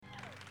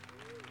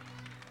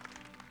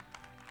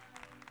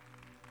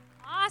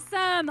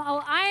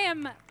I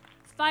am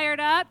fired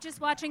up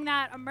just watching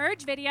that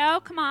Emerge video.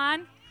 Come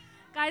on.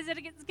 Guys,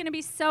 it's going to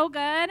be so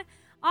good.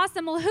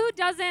 Awesome. Well, who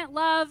doesn't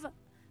love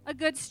a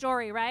good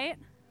story, right?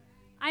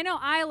 I know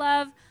I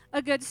love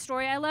a good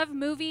story. I love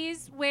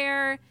movies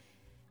where,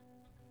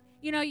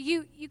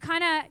 you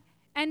kind of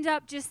end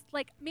up just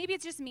like, maybe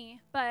it's just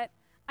me, but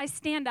I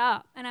stand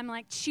up and I'm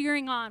like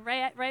cheering on,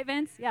 right? Right,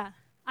 Vince? Yeah.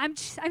 I'm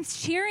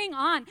cheering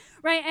on,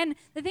 right? And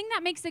the thing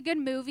that makes a good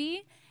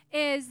movie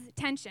is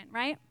tension,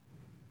 right?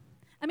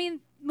 I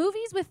mean,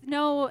 movies with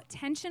no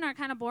tension are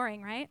kind of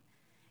boring, right?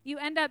 You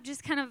end up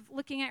just kind of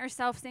looking at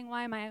yourself saying,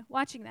 why am I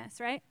watching this,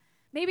 right?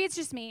 Maybe it's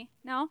just me,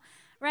 no?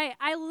 Right,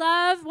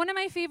 one of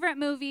my favorite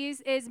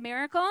movies is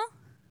Miracle.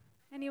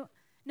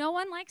 No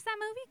one likes that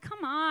movie?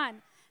 Come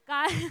on.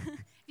 God,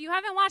 if you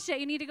haven't watched it,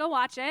 you need to go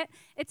watch it.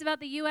 It's about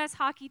the U.S.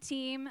 hockey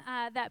team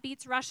that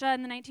beats Russia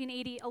in the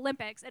 1980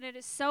 Olympics, and it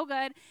is so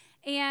good.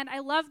 And I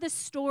love the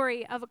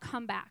story of a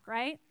comeback,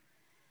 right?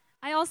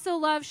 I also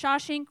love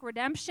Shawshank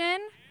Redemption.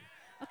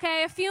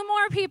 Okay, a few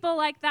more people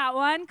like that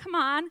one. Come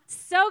on.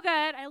 So good.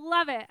 I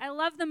love it. I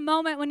love the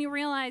moment when you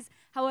realize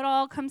how it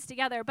all comes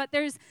together. But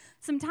there's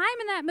some time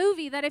in that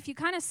movie that if you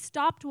kind of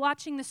stopped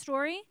watching the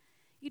story,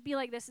 you'd be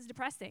like, this is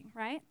depressing,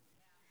 right?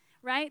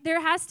 Right?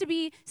 There has to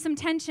be some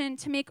tension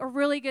to make a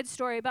really good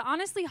story. But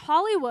honestly,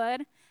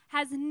 Hollywood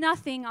has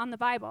nothing on the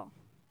Bible.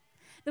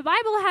 The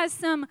Bible has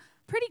some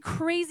pretty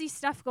crazy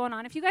stuff going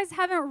on. If you guys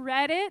haven't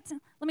read it,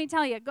 let me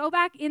tell you, go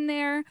back in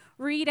there,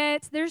 read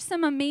it. There's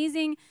some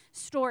amazing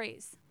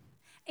stories.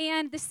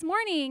 And this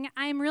morning,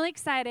 I'm really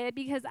excited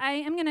because I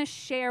am going to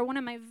share one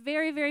of my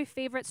very, very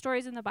favorite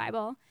stories in the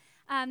Bible,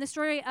 the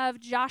story of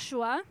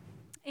Joshua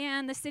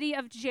and the city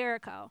of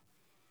Jericho.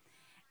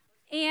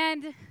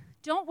 And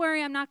don't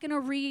worry, I'm not going to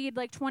read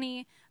like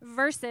 20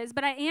 verses,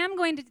 but I am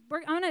going to,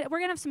 we're going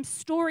to have some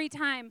story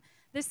time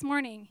this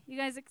morning. You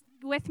guys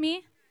with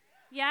me?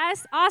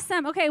 Yes?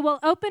 Awesome. Okay, well,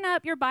 open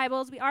up your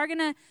Bibles. We are going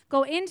to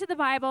go into the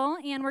Bible,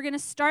 and we're going to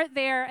start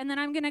there, and then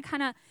I'm going to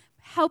kind of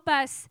help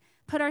us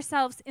put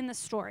ourselves in the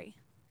story.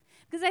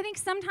 Because I think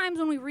sometimes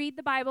when we read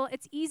the Bible,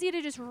 it's easy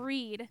to just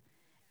read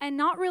and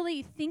not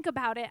really think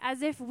about it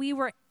as if we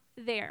were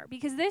there.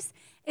 Because this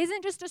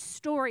isn't just a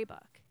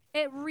storybook.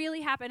 It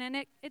really happened,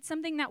 and it's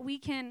something that we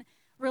can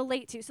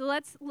relate to. So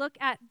let's look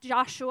at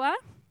Joshua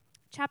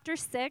chapter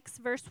 6,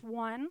 verse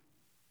 1.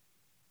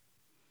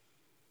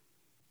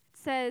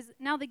 Says,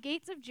 now the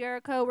gates of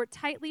Jericho were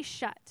tightly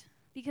shut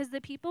because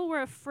the people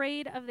were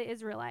afraid of the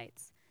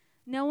Israelites.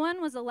 No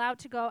one was allowed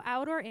to go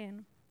out or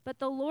in, but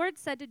the Lord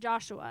said to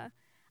Joshua,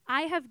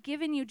 I have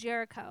given you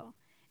Jericho,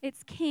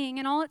 its king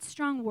and all its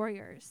strong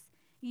warriors.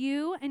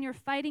 You and your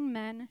fighting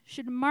men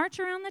should march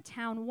around the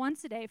town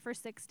once a day for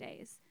 6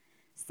 days.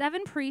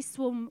 7 priests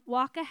will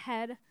walk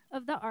ahead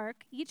of the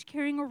ark, each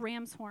carrying a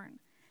ram's horn.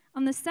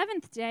 On the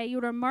 7th day,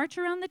 you will march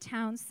around the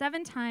town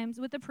 7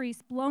 times with the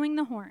priests blowing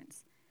the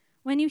horns.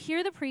 When you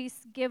hear the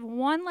priests give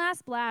one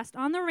last blast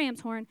on the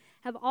ram's horn,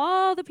 have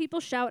all the people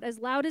shout as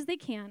loud as they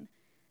can.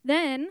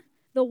 Then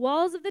the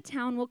walls of the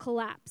town will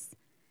collapse,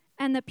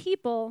 and the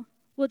people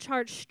will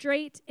charge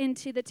straight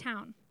into the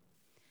town.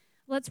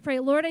 Let's pray.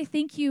 Lord, I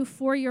thank you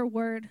for your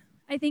word.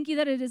 I thank you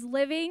that it is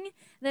living,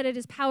 that it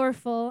is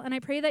powerful, and I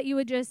pray that you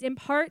would just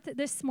impart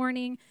this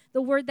morning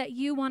the word that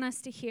you want us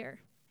to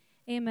hear.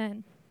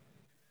 Amen.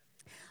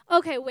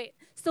 Okay, wait.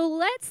 So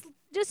let's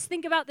just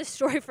think about this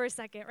story for a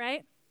second,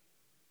 right?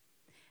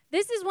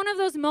 This is one of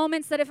those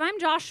moments that if I'm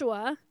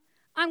Joshua,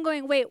 I'm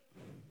going, wait,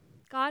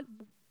 God,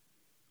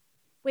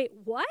 wait,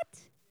 what?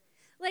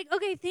 Like,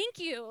 okay, thank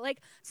you. Like,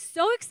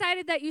 so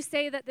excited that you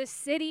say that this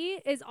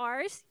city is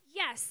ours.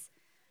 Yes,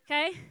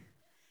 okay?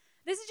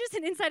 This is just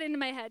an insight into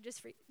my head,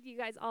 just for you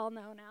guys all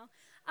know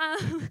now.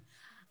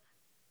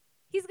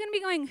 He's going to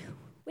be going,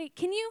 wait,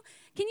 can you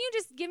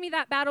just give me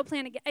that battle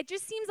plan again? It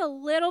just seems a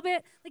little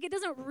bit, like it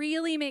doesn't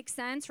really make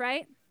sense,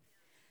 right?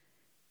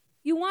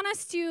 You want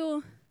us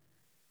to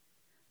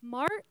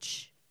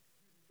march?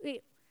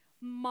 Wait,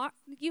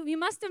 you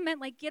must have meant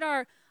like get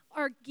our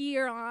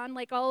gear on,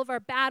 like all of our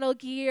battle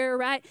gear,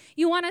 right?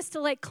 You want us to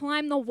like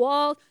climb the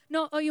wall?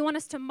 No, you want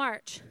us to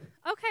march.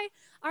 Okay,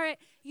 all right.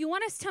 You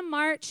want us to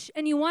march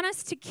and you want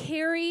us to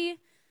carry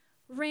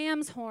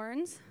ram's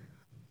horns.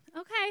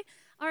 Okay,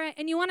 all right.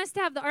 And you want us to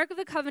have the Ark of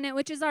the Covenant,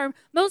 which is our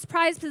most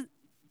prized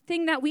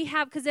thing that we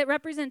have because it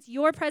represents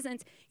your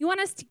presence. You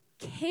want us to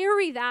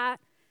carry that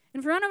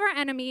in front of our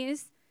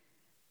enemies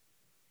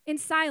in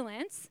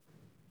silence.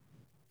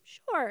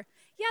 Sure.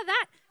 Yeah,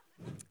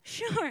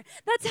 sure.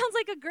 That sounds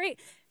like a great,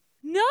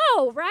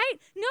 no, right?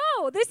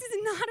 No, this is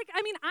not,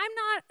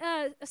 I'm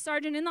not a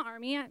sergeant in the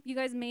Army. You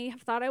guys may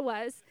have thought I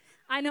was.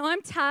 I know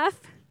I'm tough.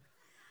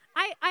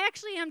 I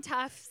actually am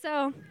tough,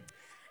 so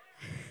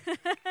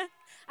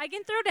I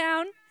can throw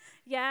down.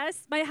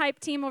 Yes, my hype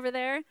team over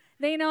there,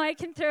 they know I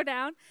can throw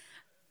down.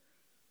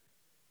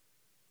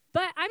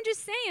 But I'm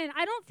just saying,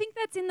 I don't think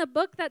that's in the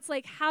book that's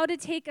like how to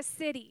take a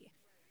city.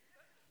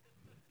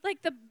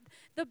 Like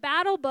the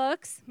battle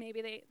books,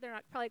 maybe they're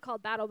not probably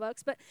called battle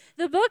books, but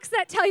the books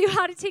that tell you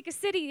how to take a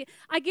city,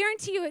 I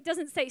guarantee you it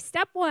doesn't say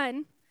step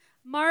 1,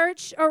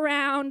 march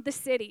around the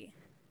city.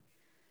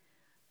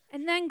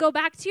 And then go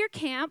back to your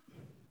camp.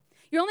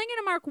 You're only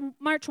going to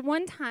march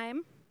one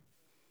time,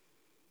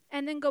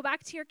 and then go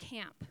back to your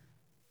camp.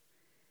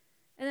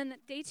 And then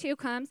day 2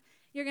 comes,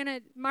 you're going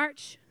to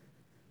march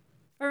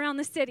around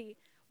the city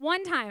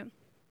one time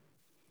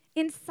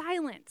in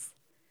silence.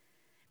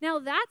 Now,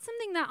 that's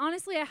something that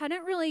honestly I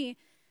hadn't really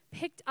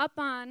picked up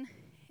on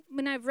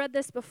when I've read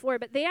this before,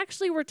 but they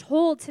actually were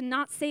told to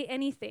not say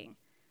anything,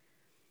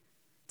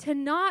 to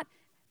not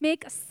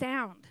make a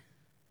sound.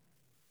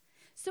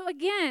 So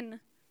again,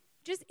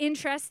 just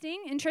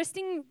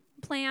interesting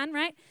plan,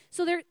 right?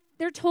 So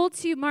they're told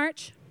to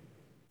march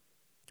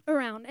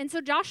around. And so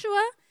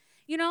Joshua,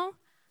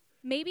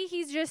 maybe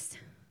he's just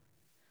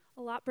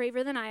a lot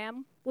braver than I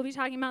am. We'll be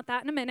talking about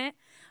that in a minute.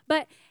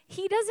 But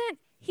he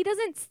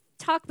doesn't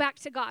talk back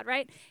to God,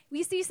 right?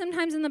 We see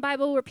sometimes in the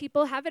Bible where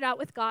people have it out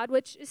with God,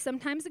 which is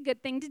sometimes a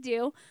good thing to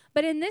do.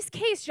 But in this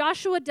case,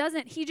 Joshua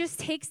doesn't. He just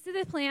takes to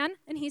the plan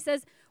and he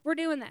says, we're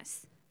doing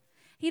this.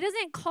 He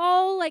doesn't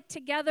call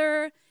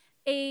together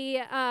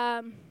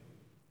a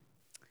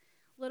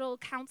little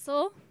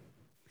council.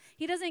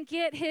 He doesn't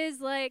get his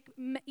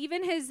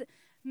even his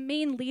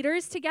main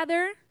leaders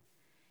together.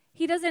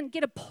 He doesn't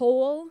get a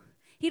poll.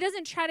 He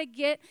doesn't try to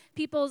get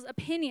people's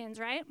opinions,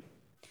 right?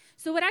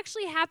 So what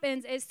actually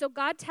happens is,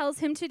 God tells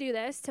him to do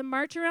this, to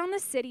march around the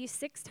city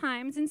 6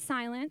 times in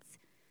silence,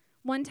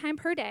 1 time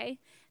per day.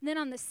 And then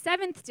on the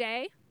 7th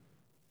day,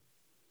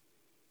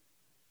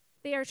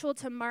 they are told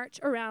to march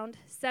around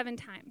 7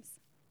 times.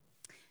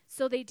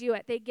 So they do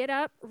it. They get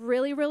up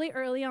really, really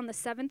early on the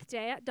 7th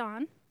day at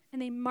dawn,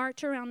 and they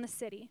march around the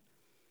city.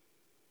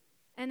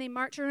 And they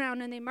march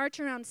around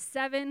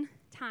 7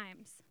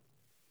 times.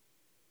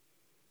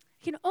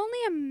 I can only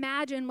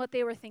imagine what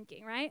they were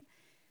thinking, right?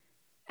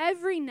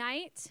 Every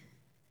night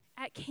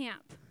at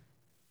camp,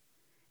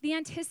 the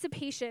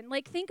anticipation.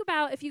 Think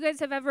about if you guys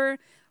have ever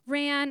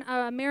ran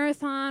a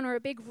marathon or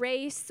a big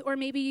race, or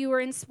maybe you were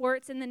in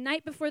sports, and the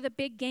night before the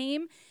big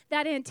game,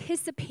 that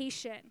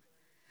anticipation.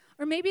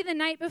 Or maybe the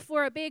night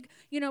before a big,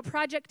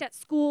 project at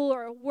school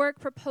or a work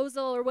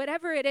proposal or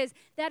whatever it is,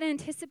 that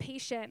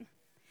anticipation.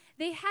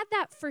 They had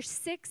that for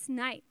 6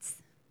 nights.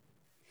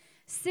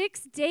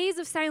 6 days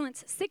of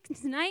silence,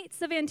 6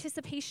 nights of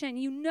anticipation.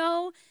 You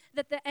know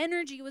that the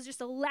energy was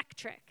just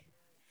electric.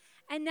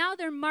 And now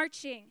they're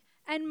marching,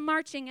 and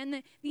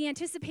the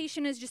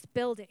anticipation is just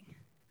building.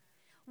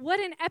 What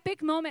an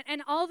epic moment.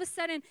 And all of a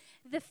sudden,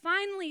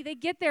 finally they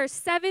get there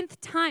 7th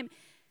time.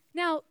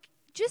 Now,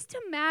 just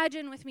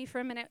imagine with me for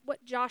a minute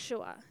what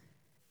Joshua,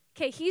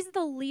 he's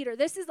the leader.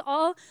 This is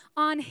all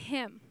on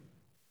him.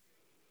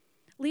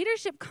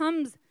 Leadership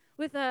comes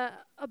with a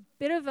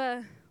bit of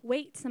a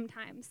weight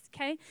sometimes,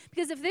 okay?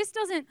 Because if this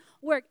doesn't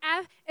work,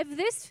 if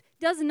this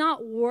does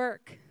not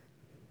work,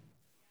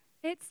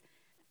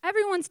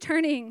 everyone's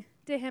turning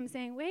to him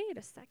saying, wait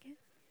a second.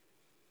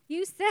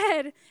 You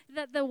said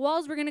that the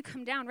walls were going to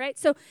come down, right?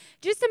 So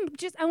just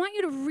I want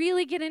you to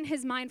really get in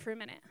his mind for a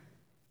minute.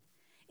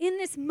 In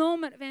this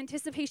moment of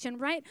anticipation,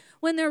 right?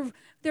 When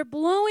they're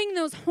blowing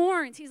those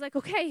horns, he's like,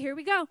 okay, here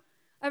we go.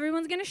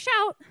 Everyone's going to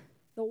shout.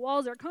 The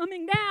walls are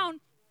coming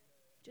down.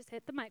 Just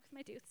hit the mic with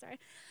my tooth, sorry.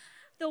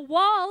 The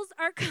walls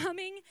are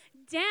coming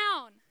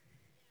down.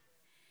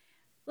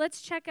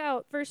 Let's check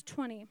out verse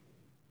 20.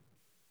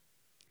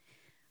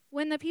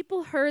 When the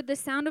people heard the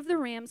sound of the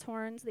ram's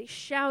horns, they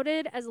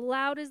shouted as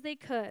loud as they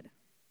could.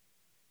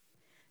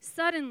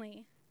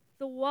 Suddenly,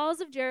 the walls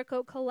of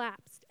Jericho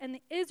collapsed, and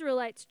the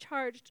Israelites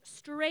charged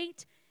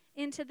straight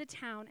into the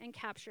town and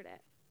captured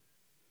it.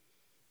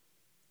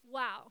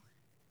 Wow.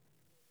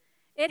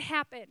 It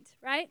happened,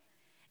 right?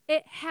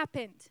 It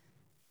happened.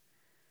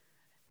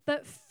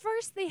 But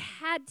first they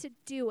had to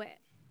do it.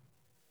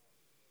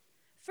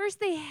 First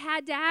they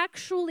had to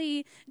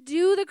actually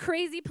do the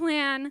crazy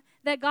plan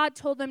that God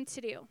told them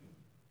to do.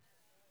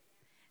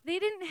 They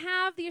didn't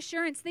have the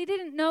assurance. They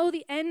didn't know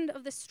the end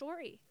of the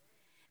story.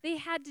 They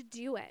had to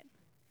do it.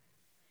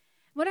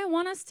 What I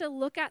want us to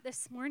look at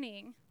this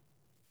morning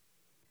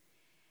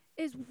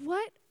is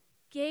what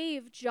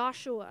gave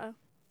Joshua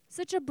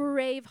such a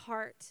brave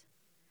heart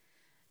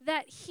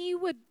that he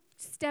would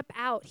step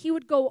out. He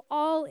would go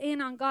all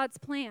in on God's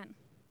plan.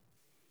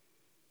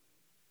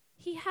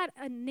 He had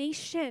a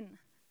nation,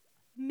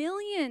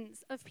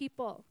 millions of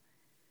people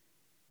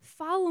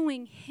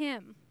following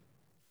him.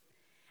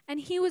 And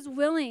he was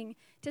willing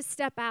to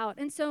step out.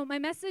 And so my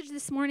message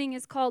this morning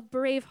is called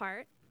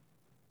Braveheart.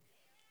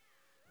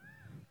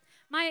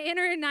 My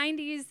inner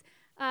 90s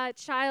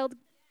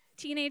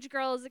teenage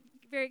girl is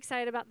very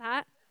excited about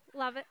that.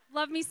 Love it.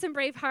 Love me some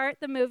Braveheart,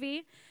 the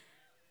movie.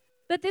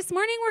 But this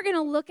morning we're going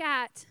to look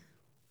at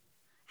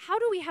how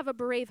do we have a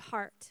brave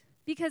heart?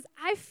 Because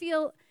I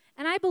feel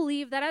and I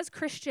believe that as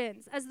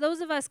Christians, as those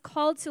of us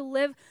called to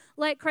live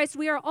like Christ,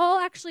 we are all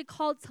actually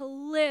called to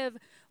live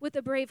with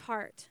a brave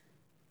heart.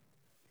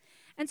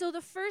 And so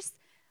the first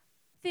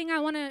thing I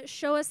want to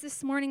show us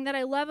this morning that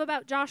I love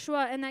about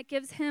Joshua and that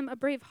gives him a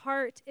brave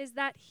heart is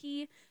that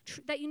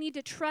that you need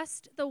to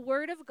trust the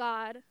word of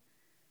God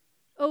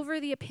over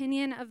the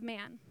opinion of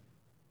man.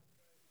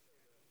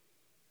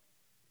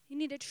 You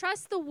need to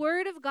trust the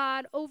word of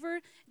God over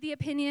the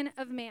opinion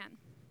of man.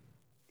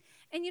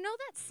 And you know,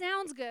 that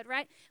sounds good,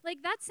 right?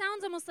 Like, that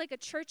sounds almost like a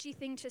churchy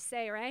thing to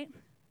say, right?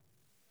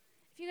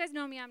 If you guys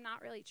know me, I'm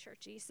not really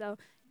churchy, so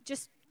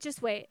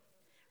just wait,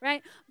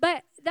 right?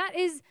 But that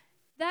is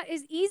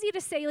easy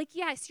to say, like,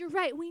 yes, you're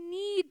right. We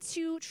need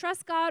to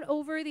trust God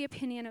over the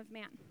opinion of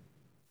man.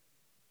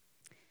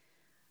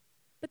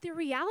 But the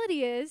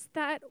reality is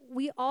that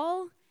we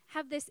all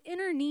have this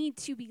inner need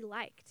to be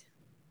liked,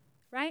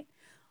 right?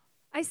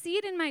 I see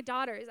it in my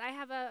daughters. I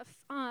have a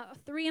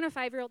 3 and a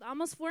 5-year-old,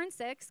 almost 4 and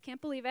 6,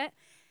 can't believe it.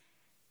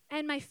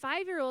 And my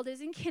 5-year-old is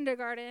in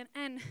kindergarten,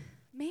 and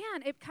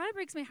man, it kind of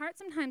breaks my heart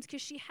sometimes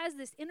because she has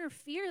this inner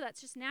fear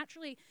that's just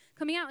naturally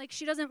coming out. Like,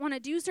 she doesn't want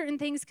to do certain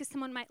things because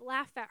someone might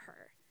laugh at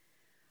her,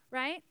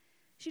 right?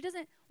 She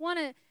doesn't want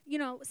to,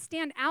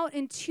 stand out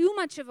in too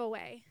much of a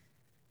way.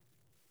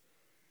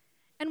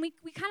 And we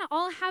kind of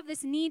all have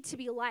this need to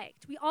be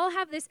liked. We all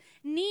have this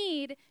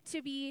need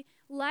to be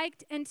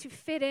liked and to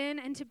fit in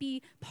and to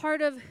be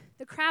part of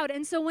the crowd.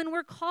 And so when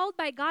we're called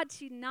by God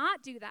to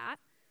not do that,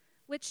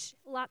 which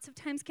lots of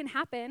times can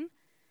happen,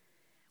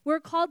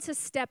 we're called to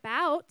step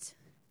out.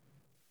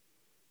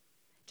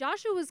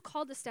 Joshua was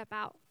called to step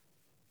out.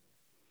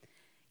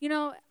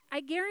 I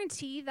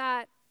guarantee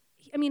that,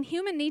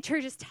 human nature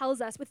just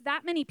tells us with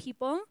that many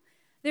people,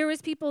 there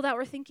was people that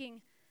were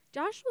thinking,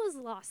 Joshua's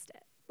lost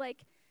it.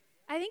 Like,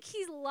 I think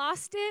he's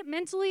lost it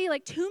mentally,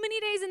 like too many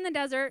days in the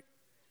desert.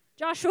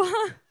 Joshua,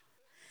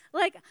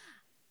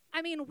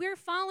 we're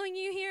following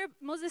you here.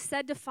 Moses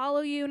said to follow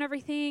you and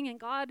everything, and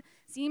God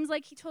seems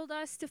like he told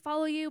us to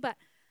follow you, but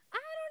I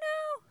don't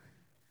know.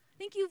 I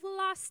think you've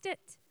lost it.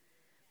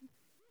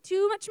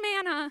 Too much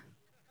manna.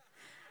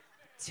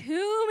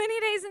 Too many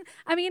days.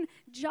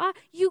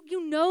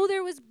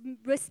 There was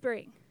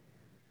whispering.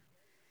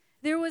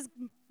 There was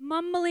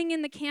mumbling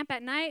in the camp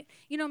at night.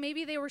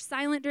 Maybe they were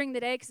silent during the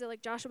day because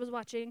Joshua was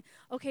watching.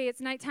 Okay,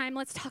 it's nighttime.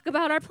 Let's talk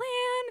about our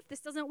plan if this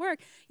doesn't work.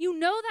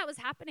 That was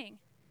happening.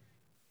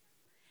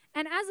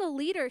 And as a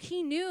leader,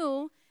 he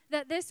knew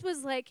that this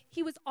was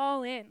he was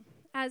all in.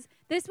 As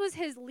this was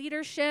his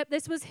leadership,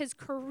 this was his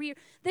career,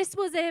 this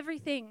was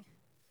everything.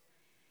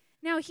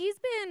 Now, he's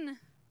been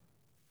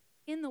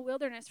in the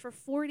wilderness for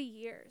 40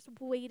 years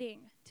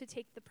waiting to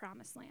take the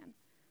promised land.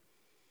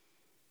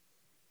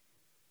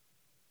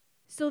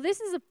 So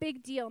this is a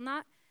big deal,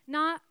 not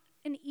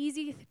an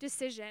easy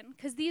decision,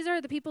 because these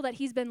are the people that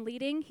he's been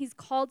leading. He's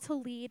called to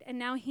lead, and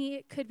now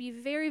he could be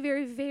very,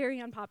 very, very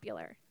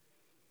unpopular.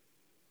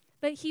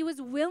 But he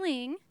was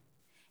willing.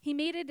 He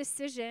made a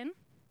decision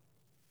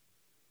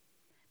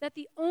that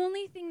the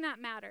only thing that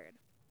mattered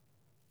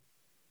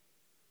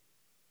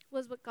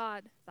was what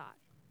God thought.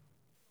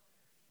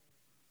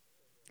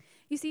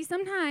 You see,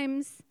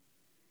 sometimes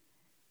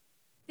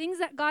things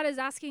that God is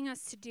asking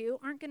us to do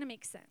aren't going to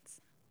make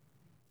sense.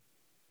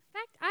 In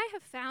fact, I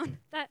have found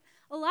that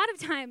a lot of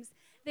times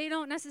they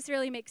don't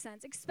necessarily make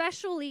sense,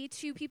 especially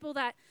to people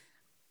that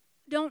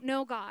don't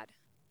know God.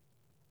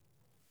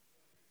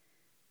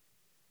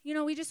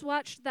 We just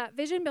watched that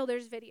Vision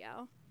Builders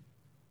video,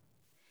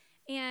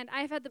 and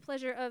I've had the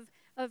pleasure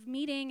of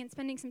meeting and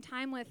spending some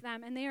time with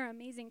them, and they are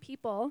amazing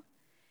people.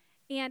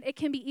 And it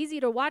can be easy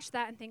to watch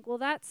that and think, well,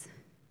 that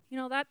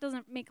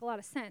doesn't make a lot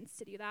of sense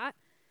to do that.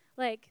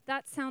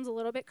 That sounds a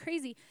little bit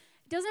crazy.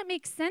 It doesn't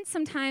make sense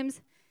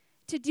sometimes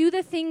to do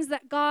the things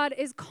that God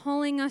is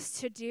calling us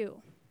to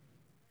do.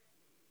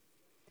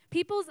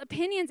 People's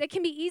opinions, it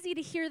can be easy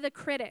to hear the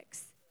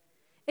critics.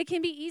 It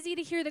can be easy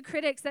to hear the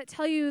critics that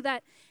tell you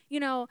that,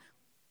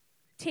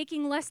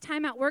 taking less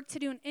time at work to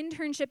do an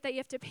internship that you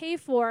have to pay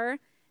for,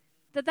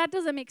 that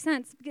doesn't make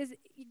sense because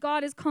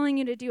God is calling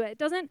you to do it. It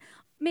doesn't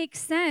make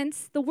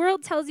sense. The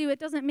world tells you it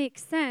doesn't make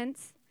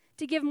sense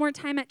to give more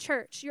time at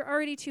church. You're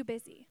already too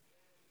busy.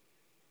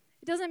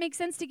 It doesn't make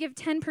sense to give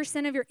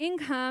 10% of your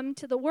income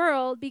to the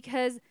world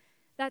because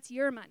that's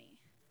your money.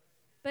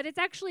 But it's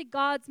actually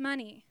God's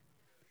money.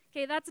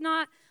 Okay, that's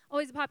not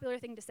always a popular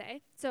thing to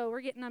say, so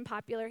we're getting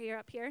unpopular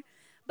up here.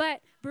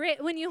 But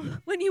when you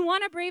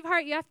want a brave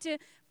heart, you have to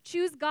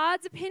choose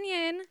God's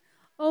opinion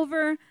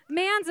over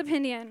man's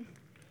opinion.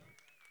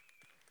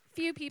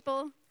 Few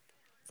people.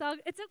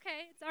 It's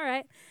okay. It's all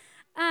right.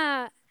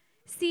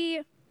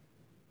 See,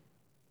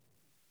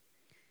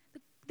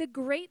 the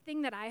great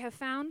thing that I have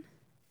found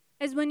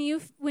is when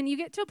you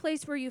get to a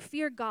place where you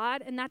fear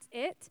God and that's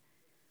it,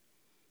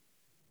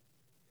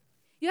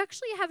 you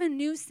actually have a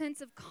new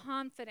sense of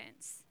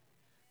confidence.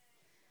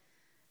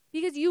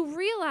 Because you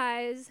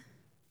realize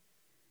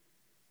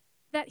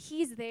that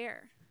he's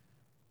there.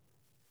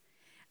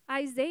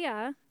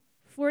 Isaiah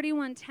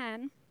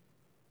 41:10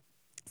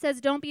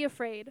 says, "Don't be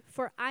afraid,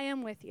 for I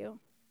am with you.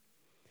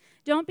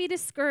 Don't be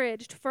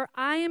discouraged, for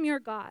I am your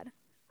God.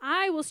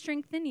 I will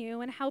strengthen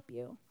you and help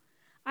you.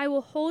 I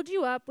will hold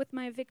you up with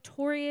my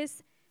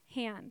victorious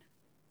hand."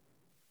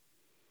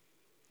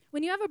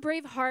 When you have a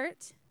brave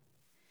heart,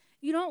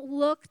 you don't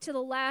look to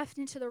the left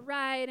and to the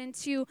right and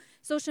to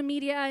social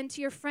media and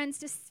to your friends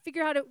to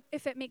figure out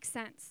if it makes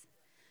sense.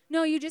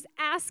 No, you just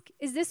ask,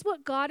 is this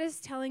what God is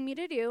telling me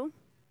to do?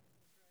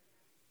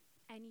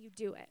 and you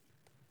do it.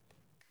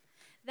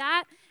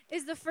 That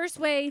is the first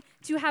way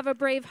to have a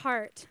brave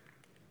heart.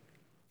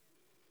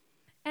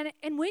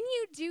 And when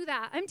you do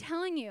that, I'm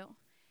telling you,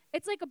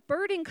 it's like a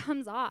burden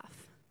comes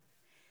off.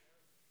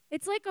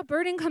 It's like a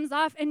burden comes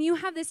off and you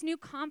have this new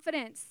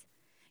confidence.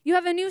 You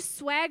have a new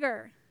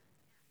swagger.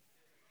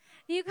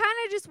 You kind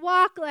of just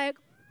walk like,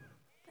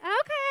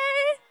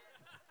 okay.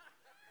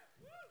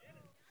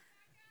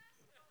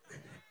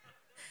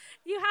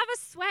 You have a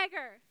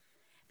swagger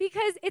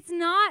because it's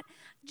not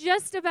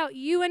just about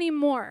you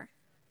anymore.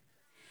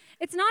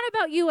 It's not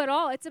about you at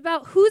all. It's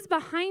about who's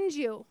behind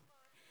you.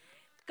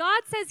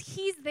 God says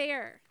he's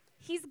there.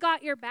 He's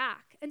got your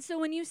back. And so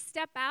when you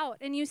step out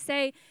and you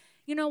say,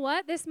 you know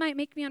what, this might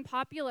make me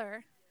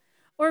unpopular,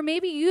 or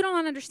maybe you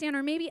don't understand,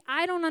 or maybe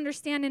I don't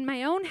understand in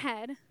my own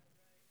head,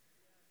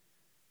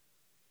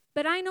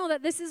 but I know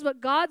that this is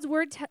what God's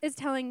word is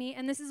telling me,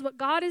 and this is what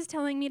God is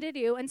telling me to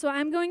do, and so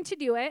I'm going to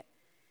do it.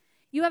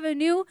 You have a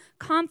new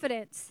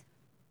confidence.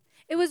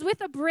 It was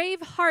with a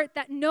brave heart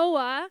that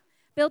Noah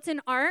built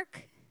an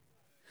ark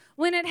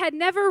when it had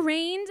never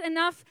rained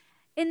enough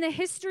in the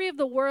history of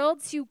the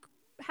world to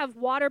have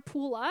water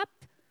pool up.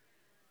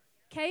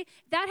 Okay?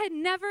 That had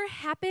never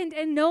happened,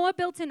 and Noah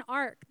built an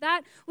ark.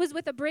 That was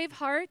with a brave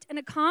heart and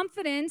a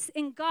confidence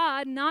in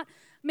God, not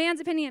man's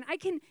opinion.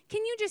 Can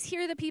you just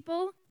hear the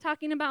people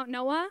talking about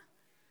Noah?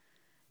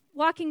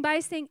 Walking by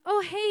saying,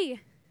 oh,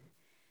 hey,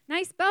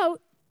 nice boat,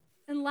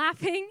 and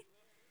laughing,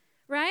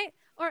 right?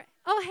 Or,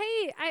 oh,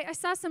 hey, I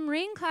saw some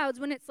rain clouds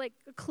when it's like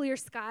a clear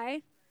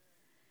sky.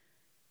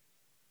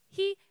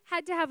 He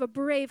had to have a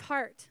brave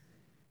heart.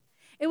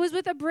 It was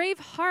with a brave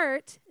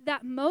heart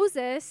that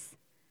Moses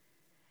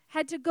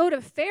had to go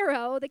to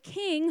Pharaoh, the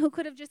king, who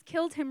could have just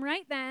killed him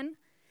right then,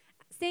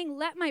 saying,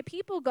 let my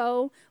people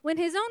go, when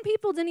his own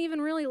people didn't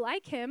even really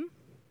like him,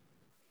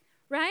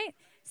 right?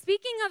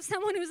 Speaking of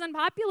someone who's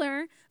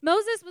unpopular,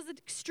 Moses was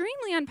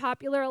extremely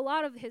unpopular a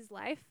lot of his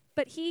life,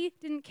 but he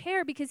didn't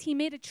care because he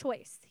made a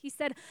choice. He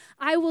said,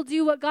 I will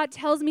do what God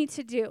tells me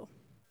to do.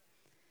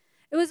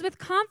 It was with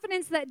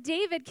confidence that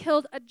David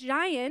killed a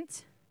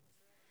giant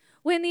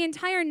when the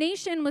entire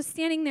nation was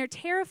standing there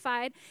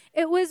terrified.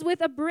 It was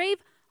with a brave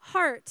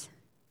heart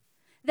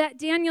that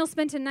Daniel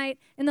spent a night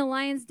in the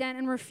lion's den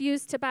and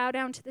refused to bow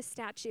down to the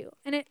statue.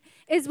 And it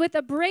is with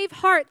a brave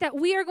heart that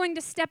we are going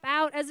to step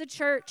out as a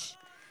church,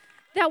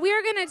 that we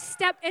are going to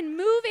step and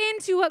move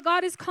into what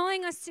God is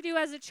calling us to do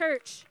as a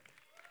church.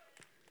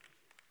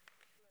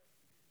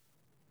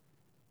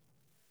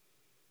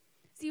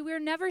 See, we're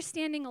never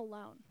standing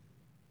alone.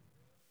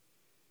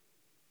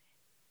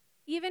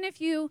 Even if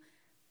you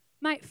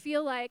might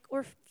feel like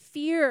or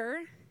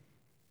fear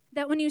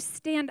that when you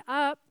stand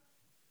up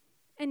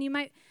and you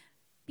might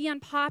be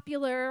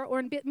unpopular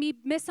or be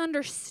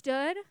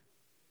misunderstood,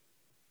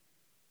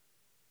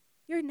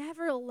 you're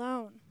never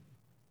alone.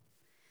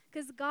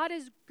 Because God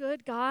is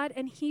good God,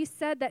 and he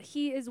said that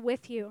he is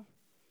with you.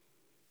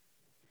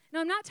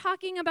 Now, I'm not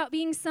talking about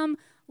being some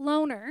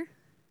loner,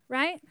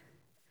 right?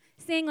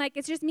 Saying like,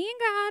 it's just me and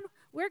God,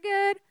 we're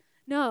good.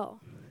 No.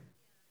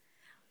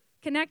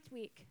 Connect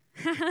week.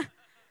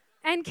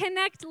 And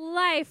connect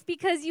life,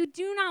 because you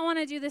do not want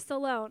to do this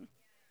alone.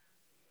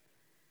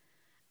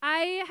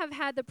 I have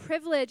had the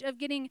privilege of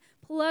getting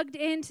plugged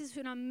into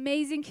an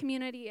amazing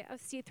community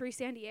of C3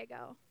 San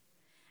Diego.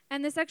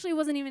 And this actually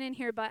wasn't even in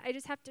here, but I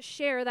just have to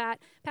share that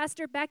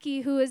Pastor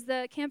Becky, who is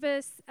the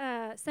campus,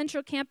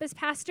 Central Campus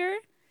pastor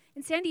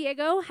in San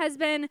Diego, has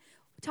been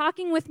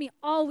talking with me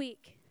all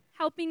week,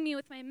 helping me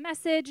with my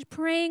message,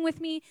 praying with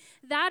me.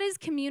 That is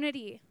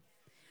community.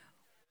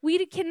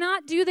 We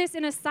cannot do this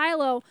in a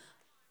silo,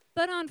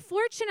 but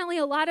unfortunately,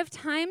 a lot of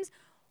times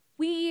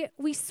we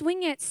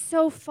swing it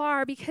so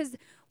far because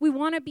we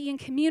want to be in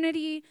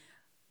community,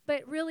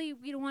 but really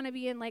we don't want to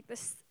be in like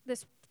this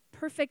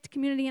perfect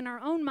community in our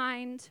own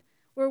mind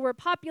where we're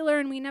popular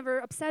and we never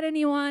upset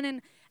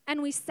anyone,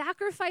 and we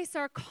sacrifice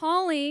our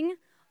calling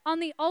on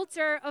the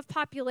altar of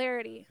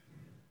popularity.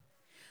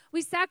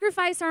 We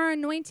sacrifice our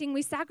anointing.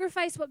 We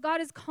sacrifice what God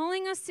is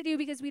calling us to do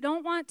because we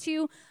don't want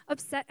to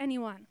upset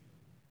anyone.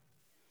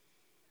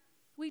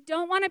 We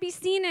don't want to be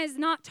seen as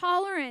not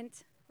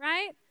tolerant,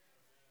 right?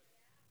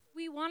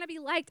 We want to be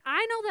liked.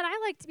 I know that I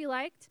like to be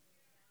liked.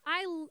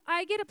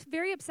 I get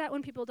very upset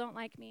when people don't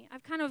like me.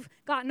 I've kind of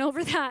gotten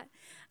over that.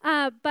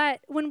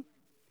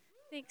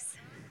 Thanks.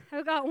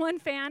 I've got one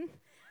fan.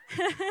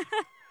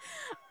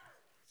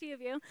 Few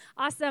of you.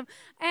 Awesome.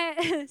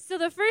 So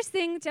the first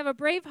thing, to have a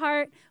brave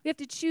heart, we have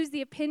to choose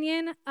the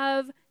opinion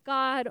of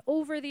God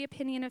over the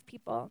opinion of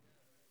people.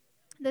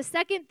 The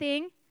second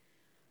thing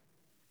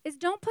is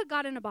don't put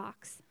God in a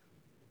box.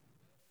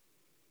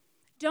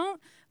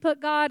 Don't put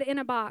God in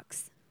a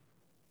box.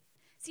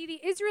 See,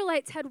 the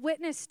Israelites had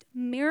witnessed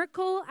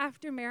miracle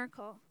after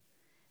miracle.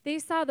 They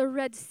saw the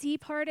Red Sea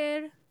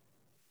parted.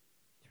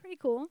 It's pretty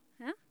cool,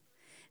 huh?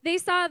 They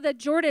saw the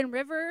Jordan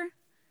River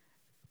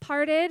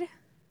parted.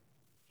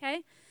 Okay?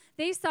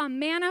 They saw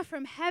manna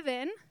from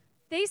heaven.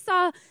 They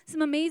saw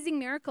some amazing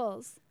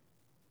miracles.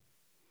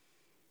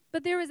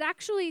 But there was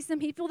actually some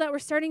people that were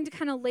starting to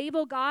kind of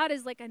label God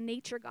as like a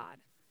nature God.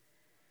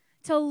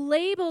 To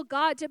label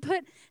God, to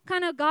put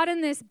kind of God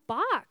in this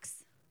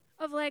box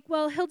of like,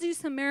 well, he'll do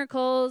some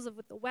miracles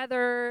with the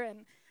weather.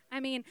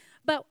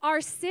 But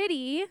our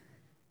city,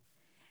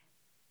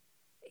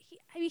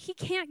 he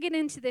can't get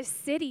into this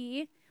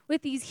city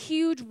with these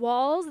huge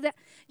walls.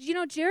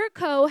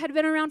 Jericho had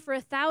been around for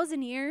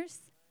 1,000 years.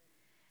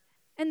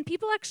 And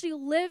people actually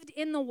lived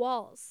in the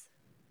walls.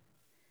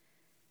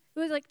 It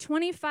was like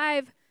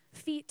 25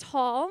 feet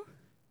tall.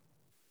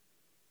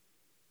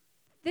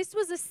 This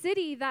was a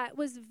city that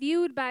was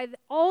viewed by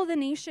all the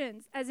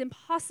nations as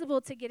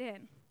impossible to get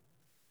in.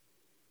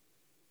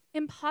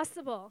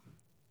 Impossible.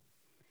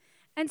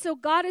 And so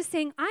God is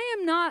saying, I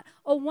am not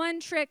a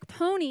one-trick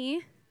pony.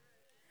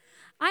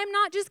 I'm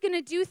not just going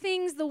to do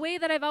things the way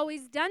that I've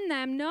always done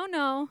them.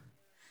 No.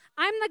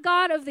 I'm the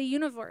God of the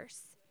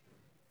universe.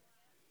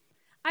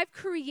 I've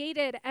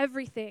created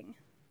everything.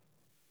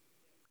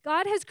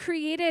 God has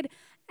created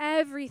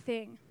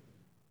everything.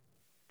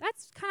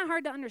 That's kind of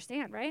hard to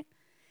understand, right?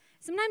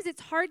 Sometimes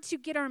it's hard to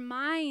get our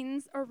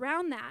minds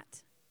around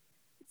that.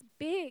 It's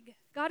big.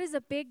 God is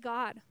a big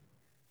God.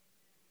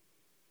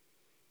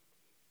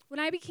 When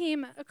I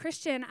became a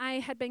Christian, I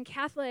had been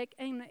Catholic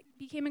and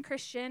became a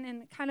Christian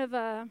in kind of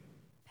a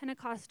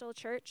Pentecostal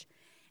church.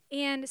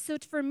 And so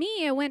for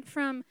me, I went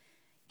from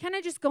kind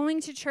of just going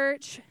to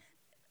church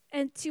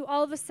and to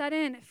all of a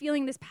sudden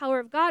feeling this power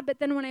of God. But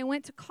then when I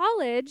went to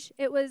college,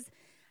 it was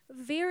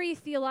very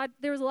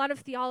there was a lot of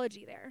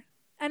theology there.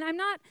 And I'm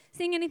not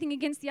saying anything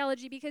against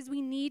theology because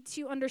we need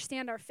to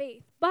understand our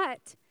faith.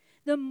 But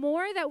the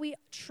more that we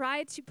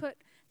try to put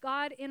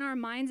God in our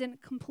minds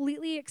and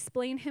completely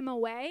explain him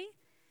away,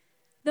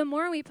 the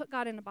more we put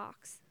God in a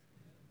box.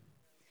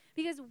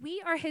 Because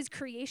we are his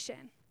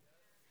creation.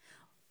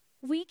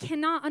 We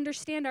cannot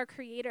understand our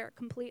Creator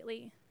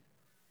completely.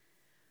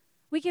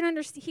 We can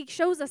understand, he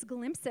shows us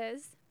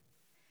glimpses.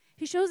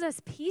 He shows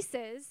us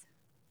pieces.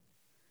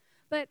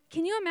 But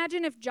can you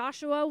imagine if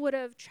Joshua would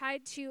have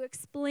tried to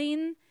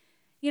explain,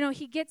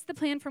 he gets the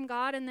plan from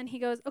God and then he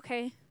goes,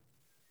 okay,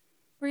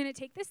 we're going to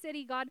take this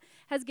city. God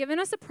has given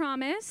us a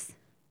promise.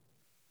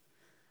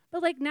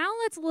 But now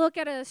let's look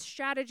at a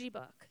strategy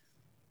book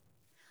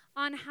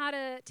on how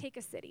to take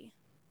a city.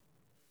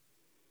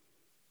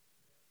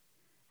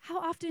 How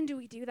often do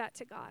we do that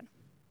to God?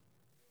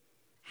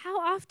 How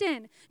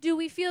often do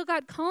we feel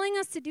God calling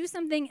us to do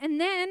something and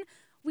then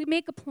we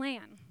make a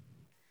plan?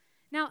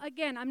 Now,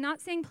 again, I'm not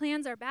saying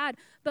plans are bad,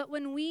 but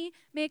when we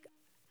make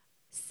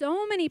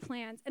so many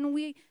plans and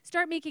we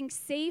start making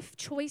safe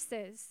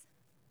choices,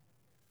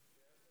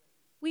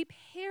 we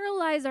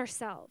paralyze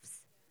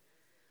ourselves.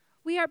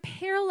 We are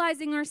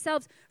paralyzing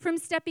ourselves from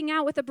stepping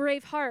out with a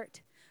brave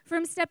heart,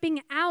 from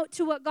stepping out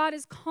to what God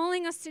is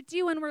calling us to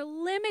do, and we're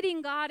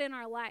limiting God in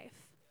our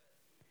life.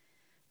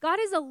 God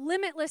is a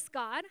limitless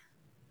God.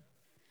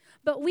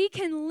 But we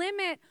can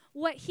limit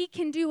what he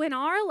can do in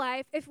our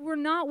life if we're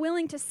not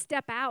willing to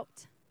step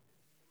out.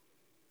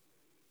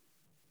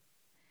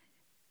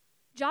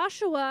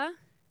 Joshua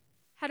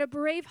had a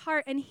brave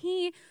heart, and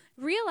he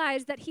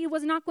realized that he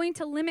was not going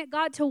to limit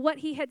God to what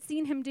he had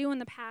seen him do in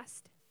the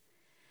past.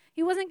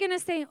 He wasn't going to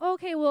say,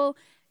 okay, well,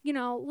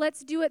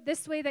 let's do it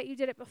this way that you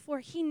did it before.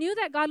 He knew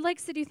that God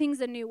likes to do things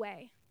a new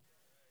way.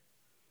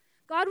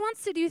 God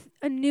wants to do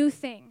a new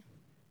thing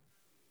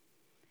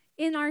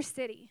in our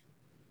city,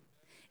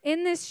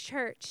 in this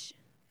church,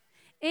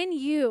 in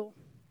you.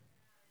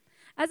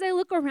 As I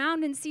look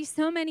around and see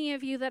so many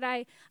of you that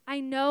I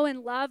know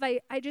and love,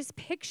 I just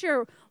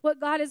picture what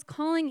God is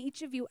calling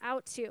each of you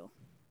out to.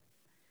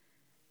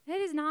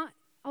 It is not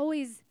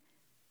always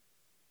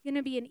going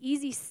to be an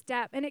easy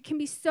step, and it can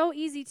be so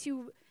easy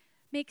to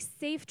make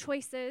safe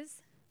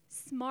choices,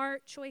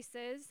 smart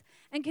choices,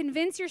 and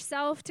convince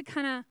yourself to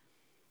kind of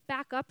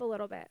back up a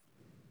little bit.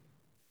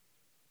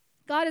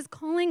 God is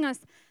calling us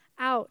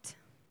out.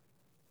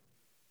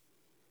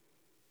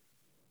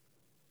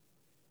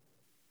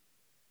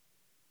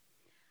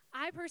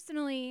 I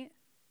personally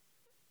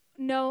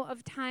know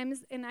of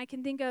times, and I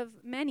can think of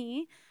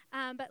many,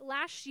 but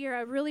last year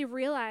I really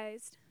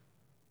realized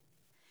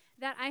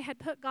that I had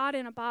put God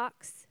in a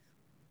box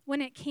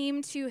when it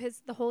came to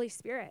the Holy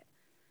Spirit.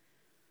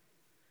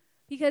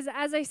 Because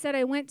as I said,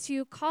 I went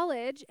to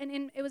college,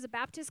 and it was a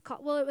Baptist,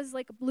 it was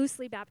like a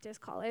loosely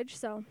Baptist college,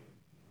 so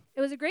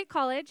it was a great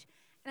college,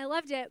 and I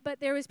loved it, but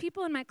there was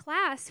people in my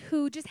class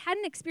who just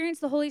hadn't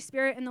experienced the Holy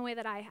Spirit in the way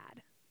that I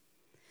had.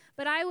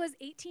 But I was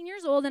 18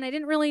 years old, and I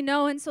didn't really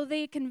know, and so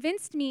they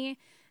convinced me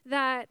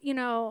that,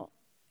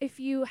 if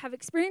you have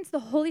experienced the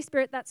Holy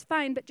Spirit, that's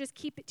fine, but just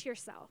keep it to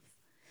yourself.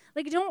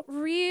 Don't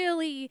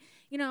really,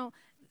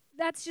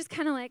 that's just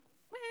kind of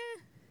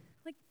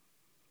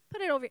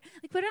put it over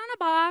here. Put it on a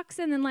box,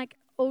 and then,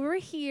 over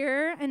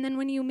here, and then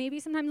when you maybe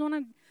sometimes want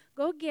to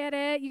go get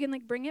it, you can,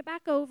 bring it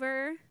back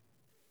over,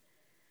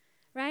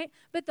 right?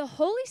 But the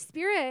Holy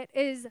Spirit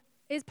is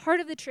part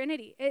of the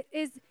Trinity.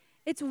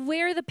 It's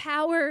where the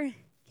power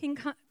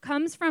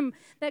comes from,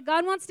 that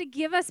God wants to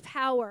give us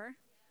power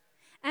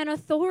and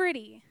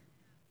authority.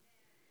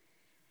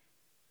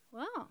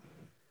 Whoa,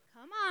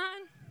 come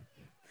on.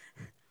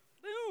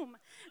 Boom.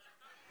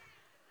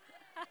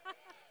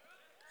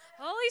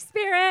 Holy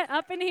Spirit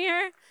up in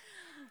here.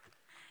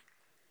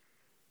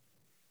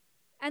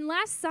 And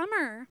last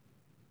summer,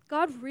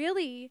 God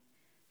really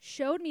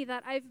showed me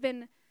that I've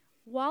been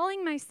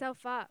walling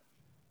myself up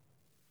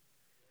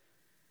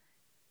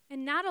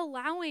and not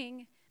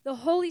allowing the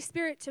Holy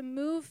Spirit to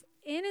move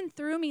in and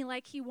through me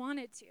like he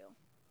wanted to.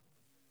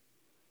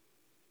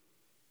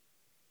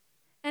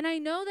 And I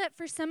know that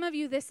for some of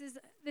you, this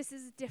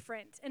is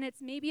different, and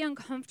it's maybe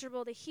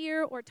uncomfortable to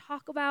hear or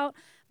talk about,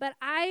 but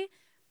I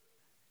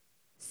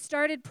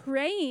started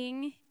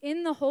praying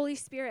in the Holy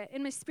Spirit,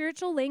 in my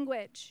spiritual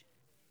language.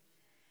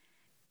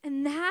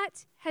 And that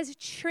has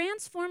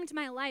transformed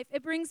my life.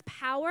 It brings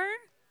power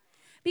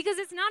because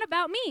it's not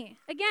about me.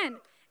 Again,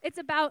 it's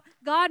about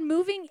God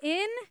moving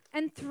in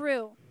and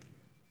through.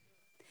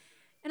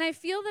 And I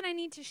feel that I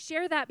need to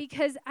share that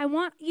because I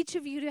want each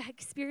of you to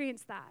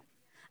experience that.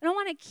 I don't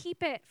want to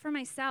keep it for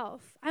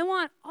myself. I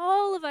want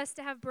all of us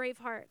to have brave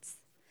hearts.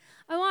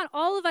 I want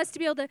all of us to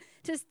be able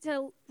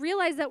to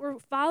realize that we're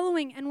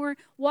following and we're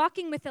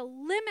walking with a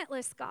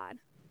limitless God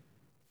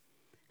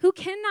who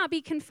cannot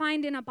be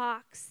confined in a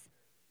box.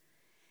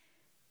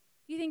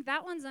 You think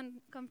that one's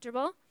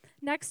uncomfortable?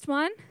 Next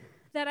one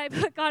that I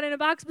put God in a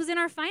box was in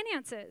our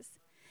finances.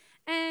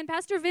 And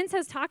Pastor Vince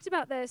has talked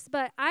about this,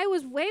 but I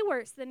was way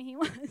worse than he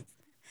was.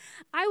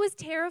 I was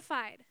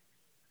terrified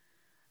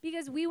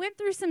because we went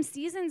through some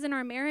seasons in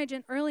our marriage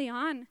and early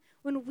on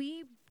when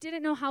we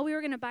didn't know how we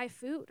were going to buy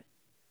food.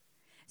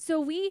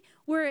 So we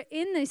were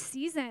in this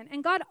season,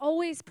 and God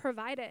always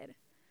provided.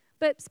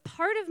 But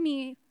part of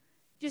me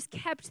just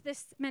kept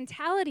this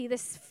mentality,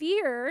 this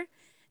fear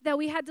that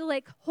we had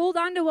to hold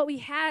on to what we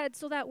had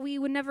so that we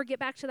would never get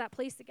back to that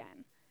place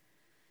again.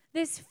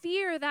 This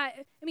fear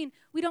that, we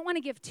don't want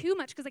to give too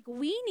much because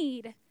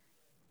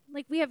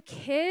we have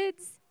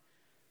kids,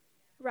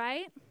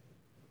 right?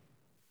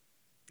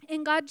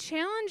 And God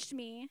challenged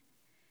me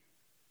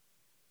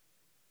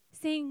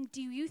saying,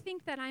 do you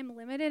think that I'm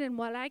limited in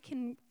what I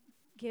can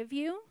give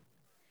you?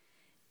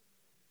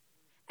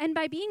 And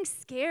by being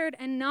scared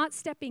and not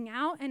stepping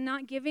out and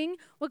not giving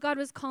what God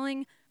was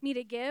calling me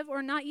to give,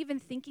 or not even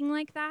thinking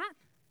like that,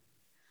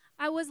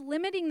 I was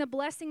limiting the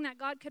blessing that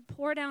God could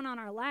pour down on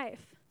our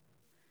life.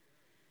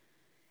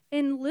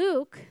 In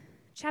Luke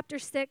chapter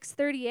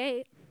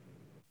 6:38,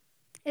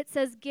 it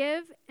says,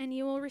 "Give and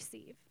you will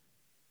receive.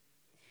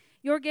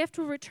 Your gift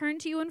will return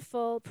to you in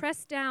full,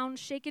 pressed down,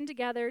 shaken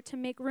together to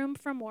make room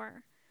for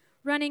more,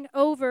 running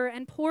over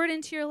and poured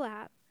into your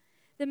lap.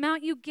 The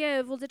amount you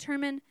give will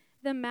determine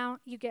the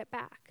amount you get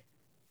back."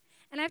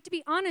 And I have to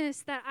be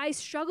honest that I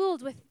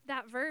struggled with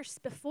that verse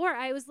before.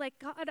 I was like,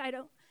 God, I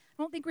don't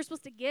think we're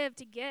supposed to give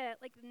to get.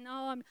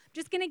 No, I'm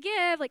just going to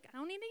give. I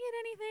don't need to get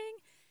anything.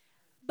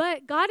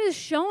 But God is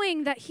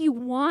showing that he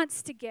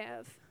wants to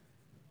give.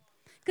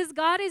 Because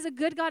God is a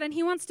good God and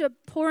he wants to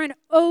pour an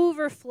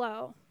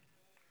overflow.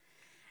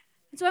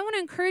 And so I want to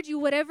encourage you,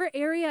 whatever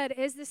area it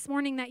is this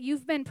morning that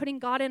you've been putting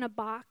God in a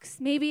box,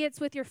 maybe it's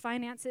with your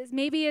finances,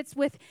 maybe it's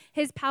with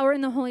his power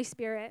in the Holy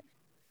Spirit.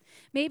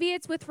 Maybe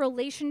it's with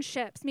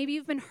relationships. Maybe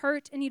you've been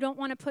hurt and you don't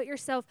want to put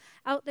yourself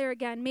out there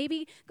again.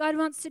 Maybe God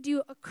wants to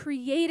do a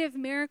creative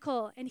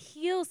miracle and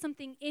heal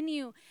something in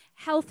you,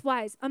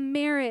 health-wise, a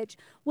marriage,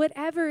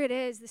 whatever it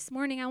is this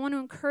morning. I want to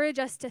encourage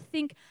us to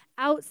think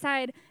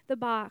outside the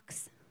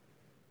box.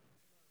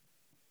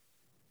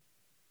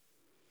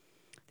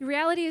 The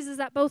reality is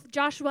that both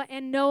Joshua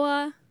and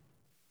Noah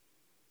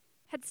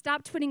had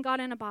stopped putting God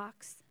in a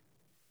box.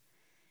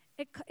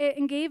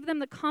 It gave them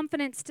the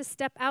confidence to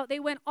step out. They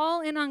went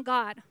all in on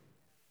God.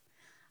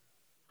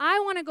 I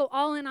want to go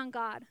all in on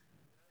God.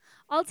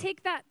 I'll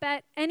take that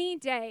bet any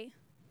day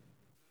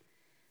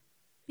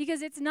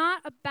because it's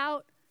not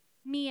about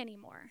me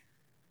anymore,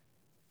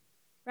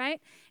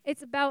 right?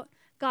 It's about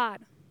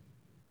God.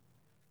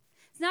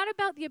 It's not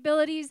about the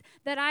abilities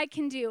that I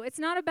can do. It's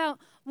not about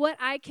what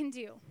I can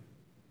do.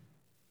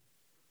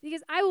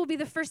 Because I will be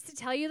the first to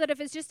tell you that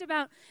if it's just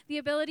about the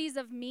abilities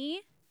of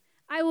me,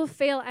 I will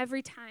fail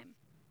every time.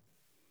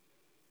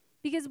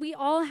 Because we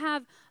all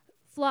have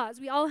flaws.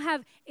 We all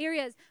have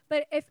areas.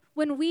 But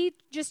when we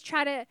just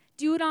try to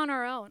do it on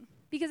our own,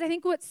 because I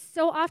think what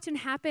so often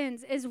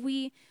happens is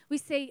we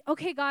say,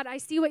 okay, God, I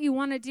see what you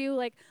want to do.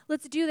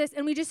 Let's do this.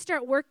 And we just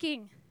start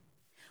working.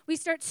 We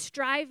start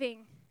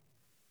striving.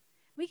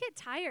 We get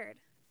tired,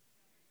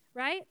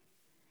 right?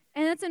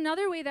 And that's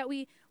another way that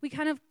we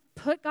kind of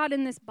put God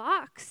in this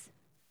box.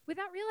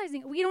 Without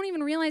realizing, we don't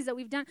even realize that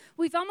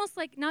we've almost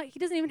he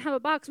doesn't even have a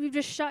box. We've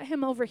just shut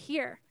him over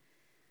here.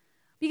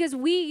 Because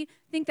we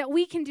think that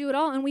we can do it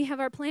all and we have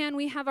our plan,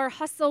 we have our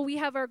hustle, we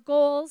have our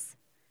goals.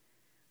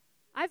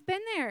 I've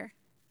been there.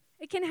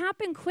 It can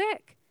happen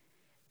quick.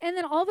 And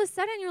then all of a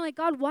sudden you're like,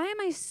 God, why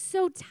am I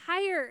so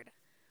tired?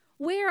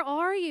 Where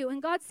are you?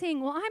 And God's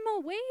saying, well,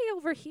 I'm way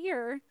over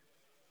here.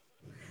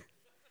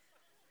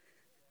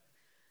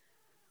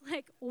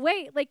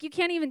 You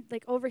can't even,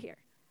 over here.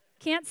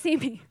 Can't see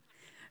me.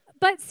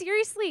 But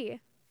seriously,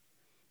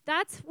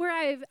 that's where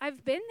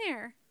I've been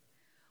there.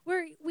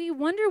 where we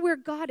wonder where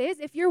God is.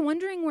 If you're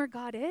wondering where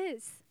God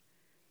is,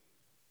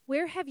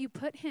 where have you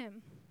put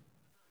him?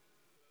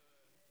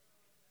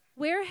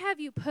 Where have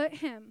you put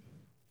him?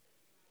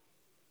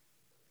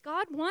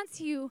 God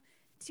wants you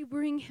to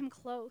bring him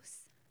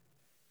close.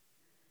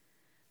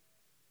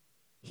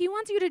 He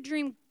wants you to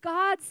dream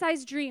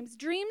God-sized dreams,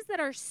 dreams that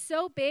are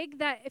so big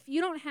that if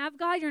you don't have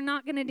God, you're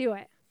not going to do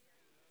it.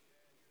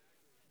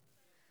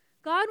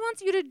 God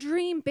wants you to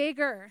dream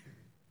bigger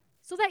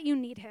so that you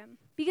need him.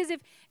 Because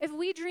if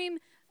we dream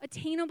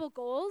attainable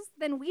goals,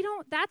 then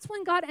that's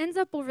when God ends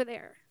up over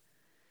there.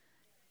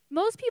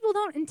 Most people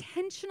don't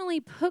intentionally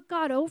put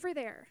God over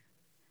there,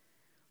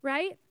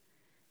 right?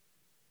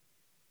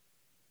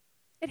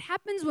 It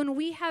happens when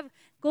we have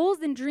goals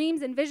and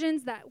dreams and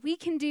visions that we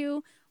can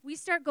do. We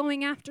start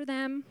going after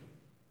them,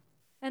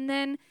 and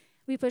then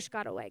we push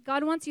God away.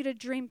 God wants you to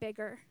dream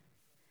bigger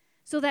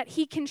so that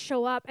he can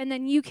show up, and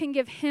then you can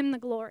give him the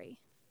glory.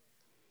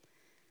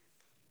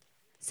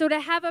 So to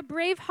have a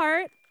brave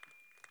heart,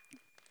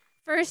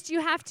 first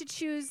you have to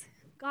choose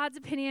God's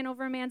opinion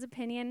over man's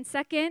opinion.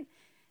 Second,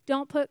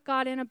 don't put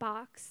God in a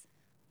box.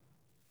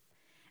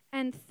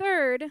 And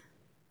third,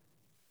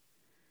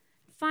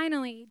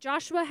 finally,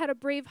 Joshua had a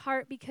brave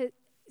heart because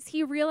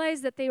he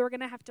realized that they were going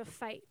to have to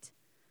fight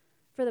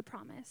for the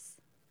promise.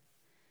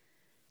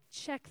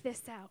 Check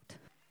this out.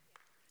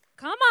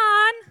 Come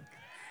on.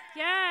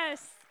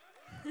 Yes.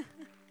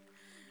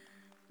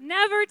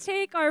 Never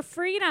take our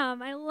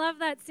freedom. I love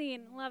that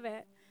scene. Love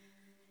it.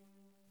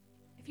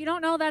 If you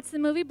don't know, that's the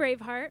movie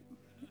Braveheart.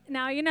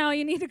 Now you know.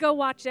 You need to go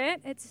watch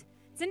it. It's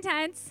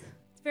intense.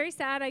 It's very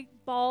sad. I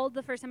bawled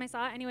the first time I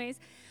saw it. Anyways.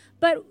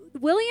 But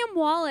William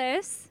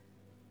Wallace,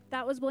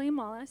 that was William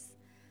Wallace.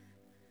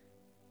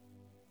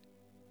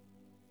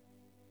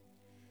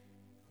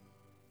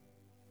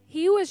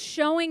 He was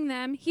showing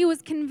them, he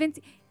was convinced.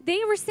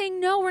 They were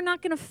saying, no, we're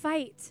not going to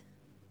fight.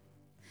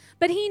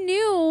 But he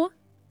knew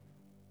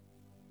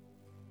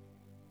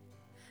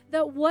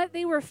that what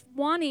they were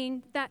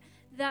wanting,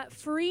 that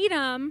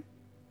freedom,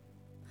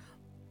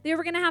 they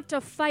were going to have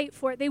to fight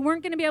for it. They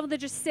weren't going to be able to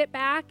just sit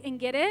back and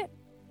get it.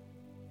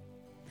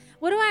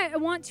 What do I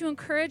want to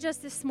encourage us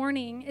this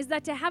morning is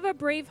that to have a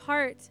brave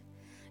heart,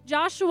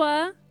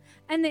 Joshua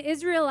and the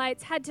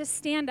Israelites had to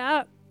stand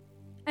up.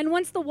 And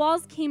once the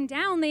walls came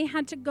down, they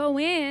had to go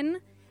in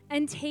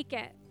and take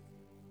it.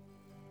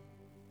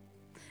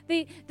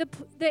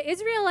 The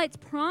Israelites'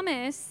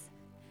 promise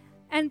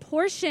and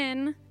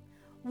portion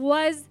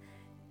was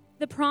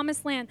the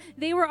promised land.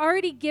 They were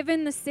already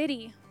given the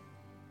city.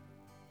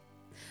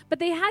 But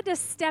they had to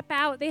step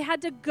out. They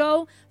had to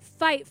go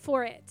fight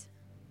for it.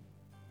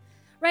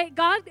 Right?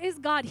 God is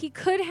God. He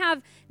could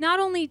have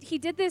he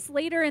did this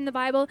later in the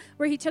Bible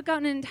where he took out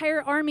an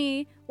entire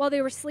army while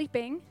they were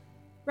sleeping.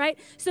 Right?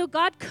 So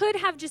God could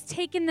have just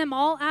taken them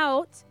all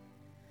out,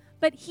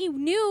 but he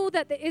knew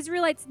that the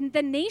Israelites,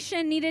 the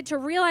nation, needed to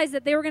realize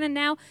that they were going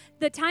to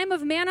the time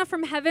of manna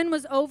from heaven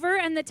was over,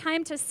 and the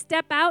time to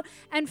step out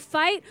and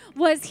fight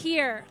was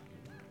here.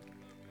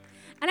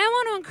 And I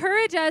want to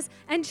encourage us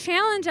and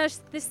challenge us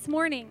this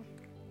morning.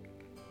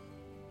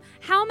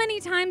 How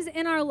many times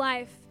in our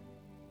life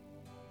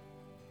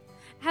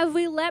have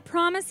we let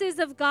promises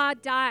of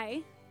God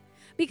die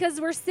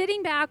because we're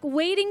sitting back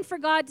waiting for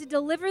God to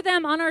deliver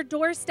them on our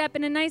doorstep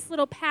in a nice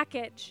little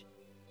package?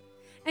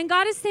 And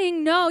God is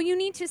saying, no, you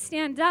need to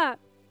stand up.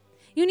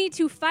 You need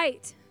to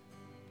fight.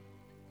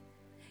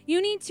 You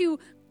need to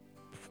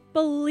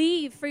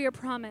believe for your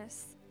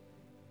promise.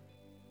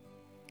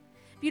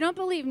 If you don't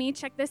believe me,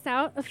 check this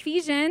out.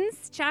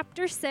 Ephesians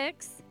chapter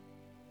 6,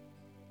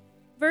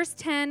 verse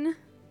 10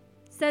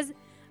 says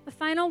a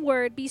final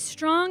word: be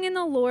strong in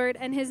the Lord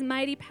and his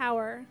mighty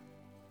power.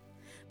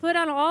 Put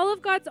on all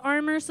of God's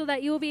armor so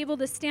that you will be able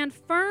to stand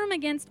firm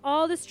against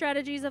all the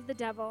strategies of the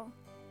devil.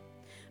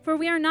 For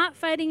we are not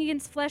fighting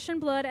against flesh and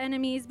blood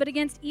enemies, but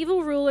against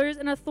evil rulers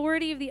and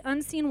authority of the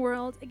unseen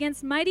world,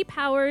 against mighty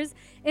powers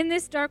in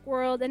this dark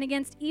world, and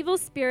against evil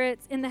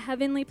spirits in the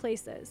heavenly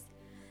places.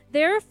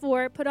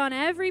 Therefore, put on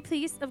every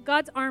piece of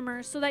God's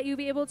armor so that you will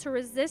be able to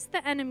resist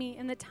the enemy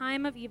in the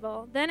time of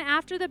evil. Then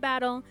after the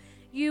battle,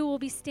 you will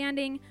be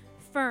standing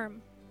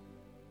firm.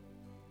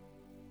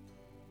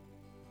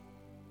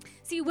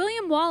 See,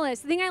 William Wallace,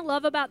 the thing I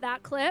love about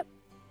that clip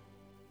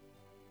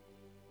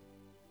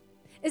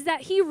is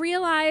that he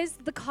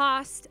realized the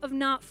cost of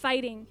not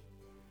fighting.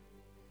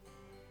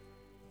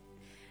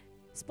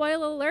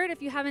 Spoiler alert,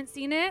 if you haven't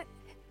seen it,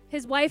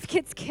 his wife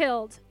gets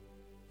killed.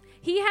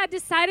 He had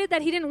decided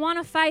that he didn't want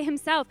to fight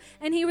himself,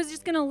 and he was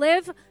just going to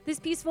live this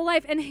peaceful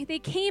life. And they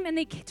came and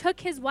they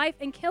took his wife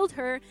and killed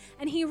her,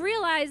 and he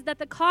realized that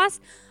the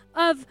cost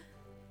of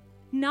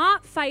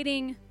not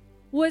fighting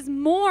was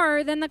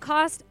more than the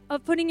cost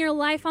of putting your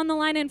life on the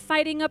line and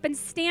fighting up and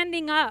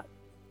standing up.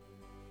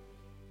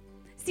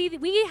 See,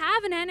 we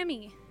have an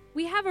enemy.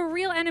 We have a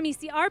real enemy.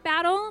 See, our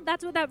battle,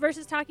 that's what that verse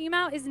is talking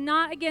about, is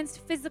not against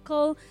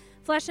physical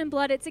flesh and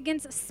blood. It's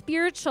against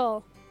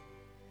spiritual.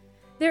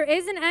 There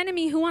is an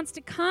enemy who wants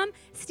to come,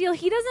 steal.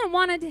 He doesn't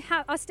want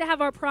us to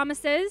have our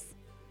promises.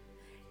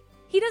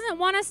 He doesn't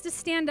want us to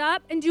stand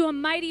up and do a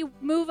mighty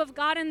move of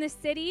God in this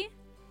city.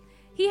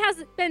 He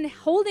has been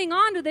holding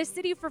on to this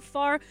city for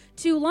far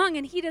too long,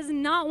 and he does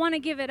not want to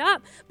give it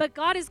up. But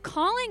God is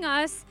calling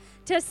us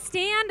to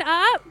stand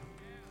up,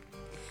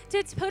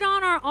 to put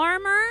on our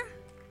armor,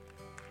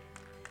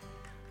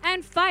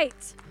 and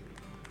fight.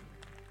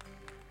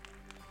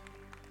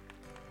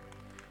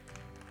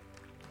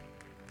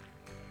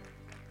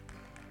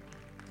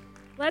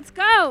 Let's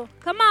go.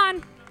 Come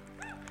on.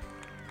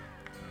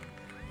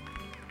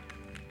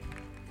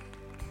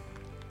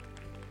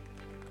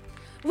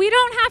 We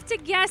don't have to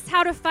guess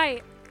how to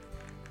fight.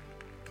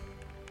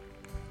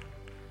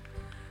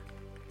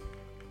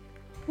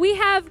 We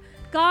have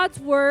God's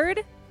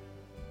word.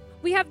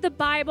 We have the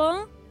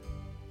Bible.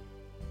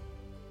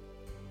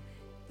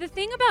 The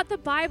thing about the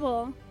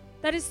Bible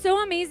that is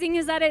so amazing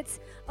is that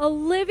it's a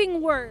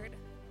living word.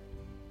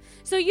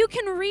 So you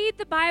can read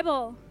the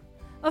Bible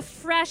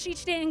afresh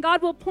each day, and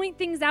God will point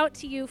things out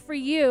to you for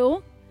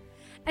you.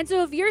 And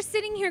so if you're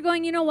sitting here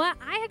going, you know what,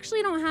 I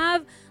actually don't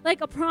have like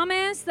a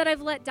promise that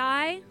I've let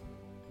die,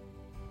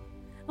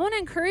 I want to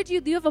encourage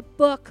you, you have a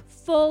book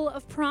full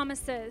of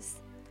promises.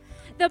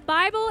 The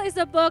Bible is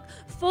a book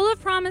full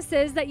of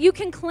promises that you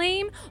can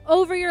claim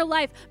over your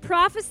life.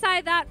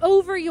 Prophesy that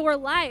over your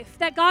life,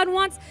 that God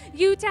wants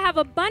you to have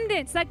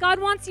abundance, that God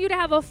wants you to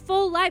have a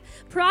full life.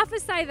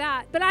 Prophesy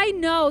that. But I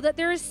know that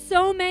there are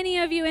so many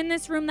of you in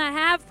this room that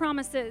have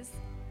promises,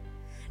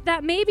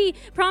 that maybe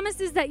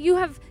promises that you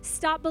have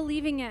stopped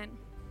believing in.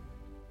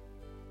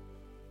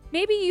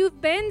 Maybe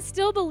you've been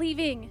still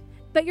believing,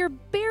 but you're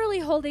barely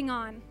holding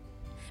on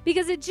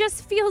because it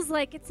just feels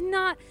like it's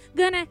not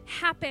gonna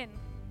happen.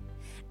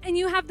 And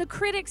you have the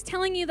critics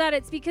telling you that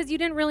it's because you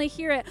didn't really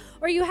hear it.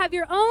 Or you have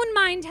your own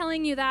mind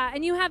telling you that.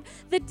 And you have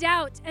the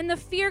doubt and the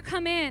fear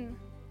come in.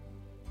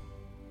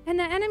 And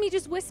the enemy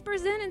just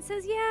whispers in and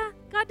says, yeah,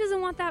 God doesn't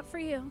want that for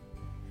you.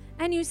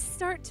 And you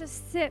start to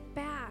sit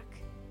back.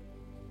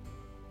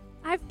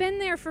 I've been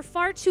there for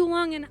far too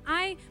long, and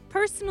I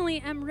personally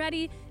am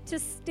ready to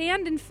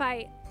stand and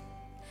fight.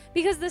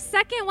 Because the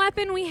second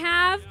weapon we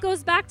have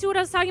goes back to what I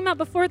was talking about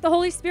before with the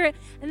Holy Spirit,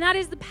 and that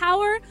is the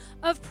power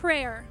of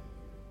prayer.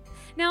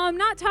 Now, I'm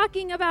not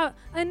talking about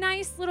a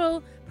nice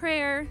little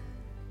prayer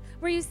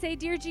where you say,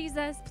 Dear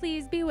Jesus,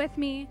 please be with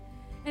me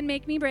and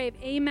make me brave.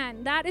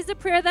 Amen. That is a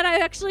prayer that I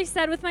actually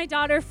said with my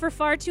daughter for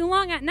far too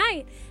long at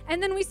night.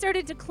 And then we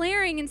started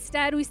declaring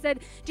instead. We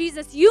said,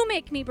 Jesus, you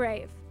make me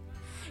brave.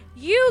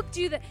 You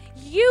do that.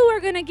 You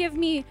are going to give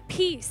me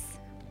peace.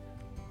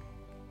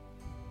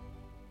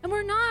 And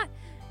we're not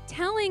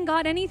telling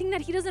God anything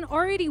that he doesn't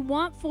already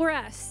want for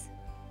us.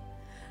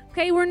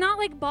 Okay, we're not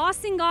like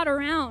bossing God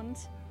around.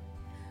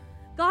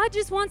 God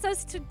just wants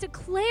us to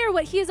declare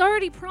what he has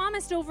already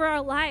promised over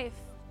our life.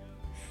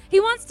 He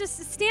wants us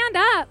to stand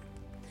up,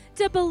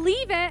 to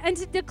believe it, and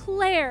to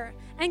declare,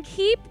 and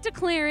keep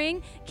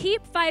declaring,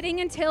 keep fighting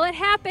until it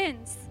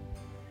happens.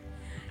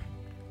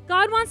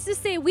 God wants to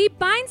say, we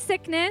bind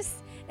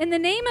sickness in the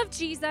name of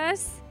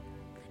Jesus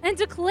and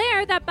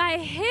declare that by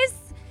his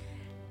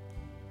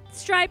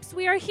stripes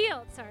we are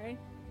healed. Sorry,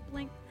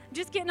 blink. I'm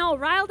just getting all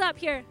riled up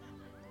here.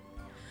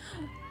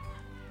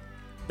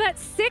 But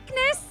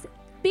sickness,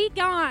 be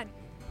gone.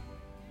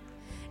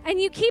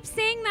 And you keep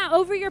saying that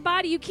over your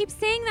body. You keep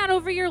saying that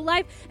over your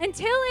life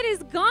until it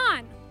is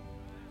gone.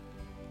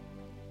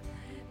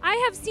 I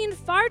have seen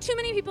far too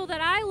many people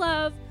that I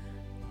love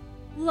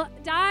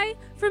die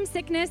from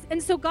sickness.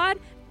 And so God,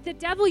 the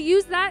devil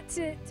used that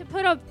to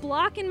put a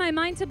block in my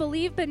mind to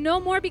believe, but no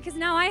more, because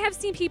now I have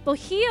seen people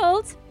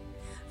healed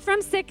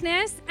from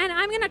sickness, and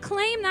I'm going to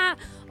claim that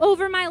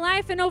over my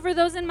life and over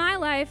those in my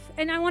life.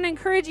 And I want to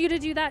encourage you to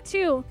do that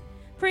too.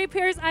 Pray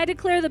prayers, I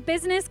declare the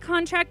business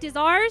contract is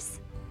ours.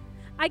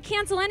 I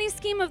cancel any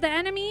scheme of the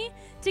enemy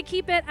to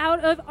keep it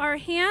out of our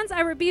hands.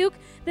 I rebuke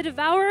the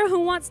devourer who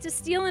wants to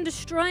steal and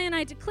destroy, and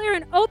I declare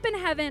an open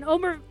heaven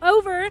over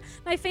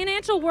my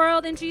financial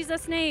world in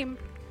Jesus' name.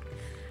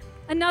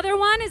 Another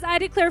one is I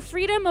declare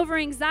freedom over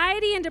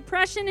anxiety and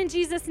depression in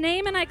Jesus'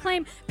 name, and I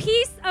claim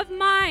peace of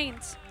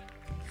mind.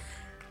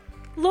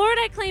 Lord,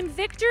 I claim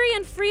victory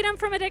and freedom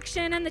from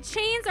addiction, and the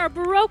chains are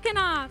broken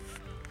off.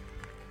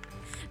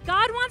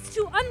 God wants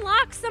to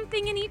unlock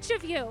something in each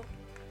of you.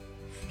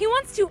 He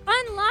wants to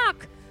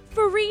unlock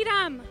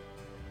freedom.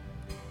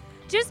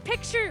 Just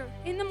picture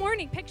in the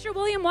morning, picture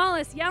William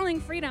Wallace yelling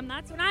freedom.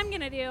 That's what I'm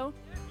going to do.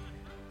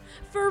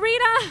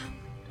 Freedom.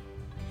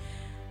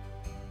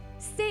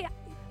 Say,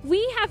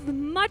 we have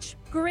much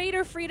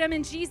greater freedom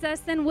in Jesus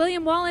than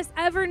William Wallace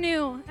ever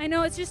knew. I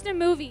know it's just a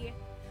movie,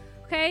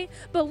 okay?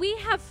 But we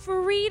have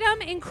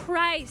freedom in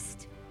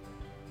Christ.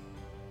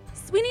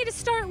 So we need to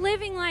start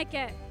living like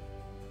it.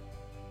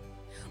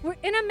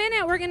 In a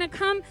minute, we're going to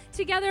come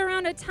together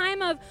around a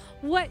time of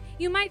what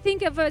you might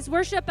think of as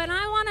worship, and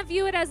I want to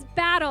view it as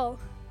battle.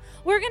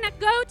 We're going to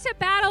go to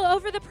battle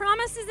over the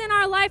promises in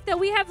our life that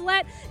we have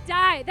let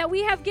die, that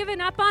we have given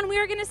up on. We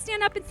are going to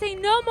stand up and say,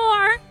 no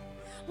more.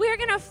 We are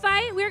going to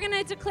fight. We are going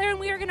to declare, and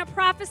we are going to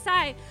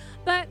prophesy.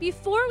 But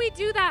before we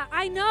do that,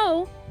 I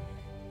know,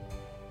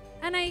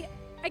 and I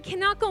I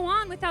cannot go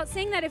on without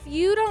saying that if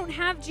you don't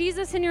have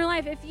Jesus in your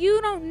life, if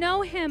you don't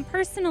know him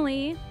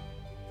personally,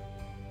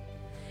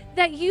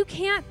 that you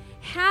can't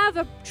have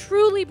a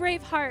truly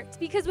brave heart,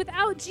 because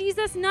without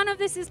Jesus, none of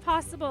this is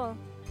possible.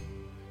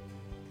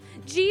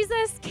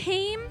 Jesus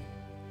came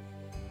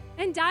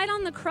and died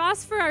on the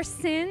cross for our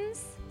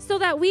sins so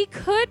that we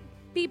could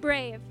be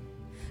brave,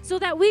 so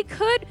that we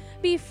could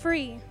be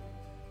free.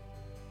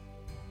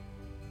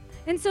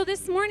 And so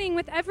this morning,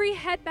 with every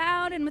head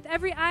bowed and with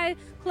every eye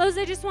closed,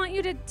 I just want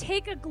you to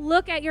take a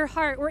look at your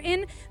heart. We're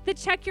in the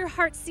Check Your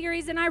Heart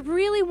series, and I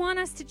really want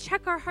us to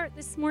check our heart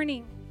this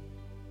morning.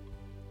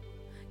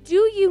 Do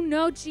you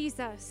know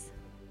Jesus?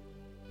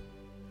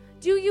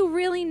 Do you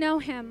really know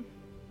him?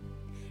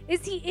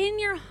 Is he in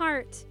your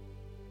heart?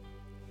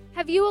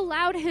 Have you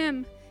allowed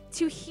him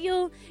to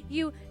heal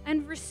you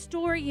and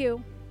restore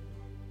you?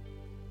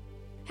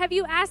 Have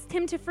you asked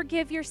him to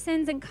forgive your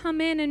sins and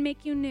come in and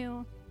make you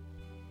new?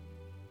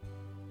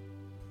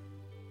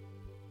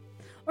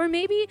 Or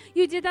maybe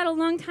you did that a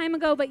long time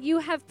ago, but you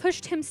have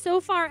pushed him so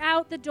far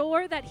out the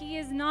door that he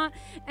is not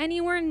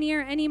anywhere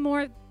near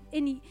anymore,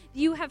 and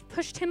you have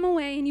pushed him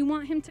away and you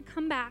want him to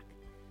come back.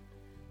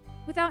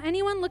 Without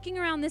anyone looking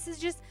around, this is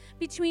just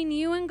between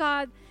you and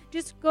God.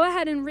 Just go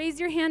ahead and raise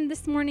your hand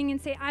this morning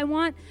and say, I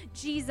want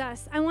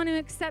Jesus. I want to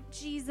accept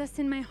Jesus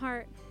in my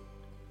heart.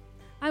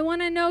 I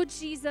want to know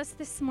Jesus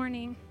this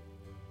morning.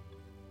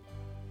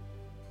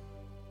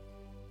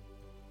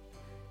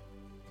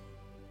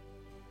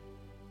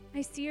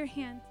 I see your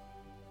hand.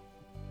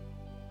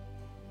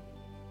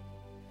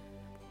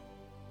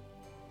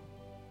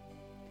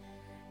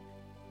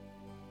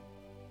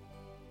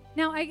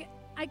 Now, I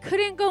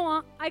couldn't go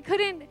on. I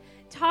couldn't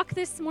talk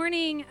this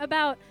morning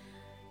about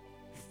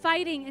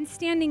fighting and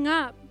standing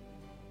up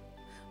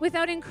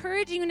without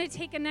encouraging you to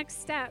take a next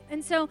step.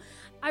 And so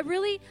I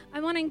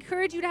want to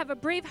encourage you to have a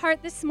brave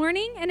heart this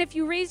morning. And if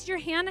you raised your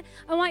hand,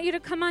 I want you to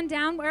come on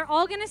down. We're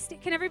all going to,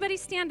 can everybody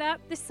stand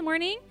up this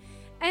morning?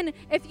 And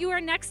if you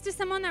are next to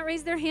someone that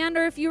raised their hand,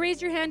 or if you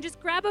raised your hand, just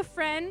grab a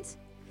friend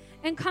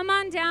and come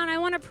on down. I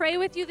want to pray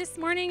with you this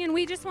morning, and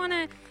we just want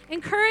to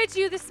encourage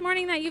you this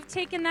morning that you've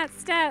taken that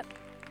step.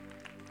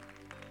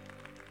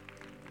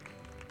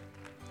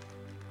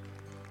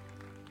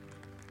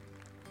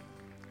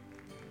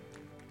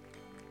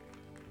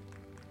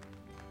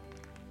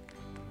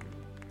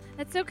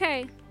 That's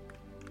okay. I'm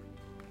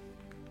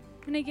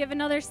going to give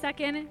another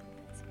second.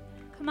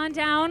 Come on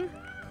down.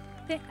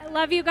 I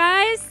love you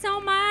guys so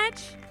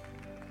much.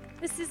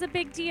 This is a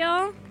big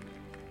deal.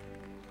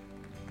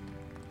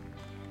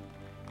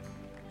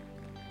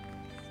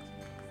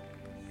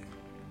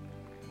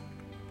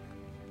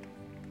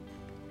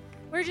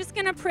 We're just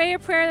going to pray a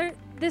prayer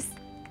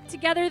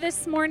together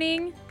this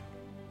morning.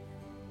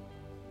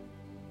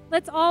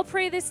 Let's all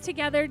pray this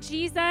together.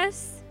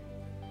 Jesus,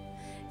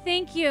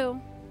 thank you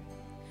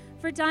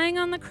for dying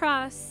on the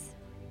cross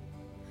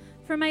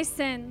for my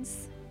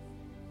sins.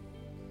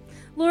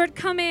 Lord,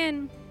 come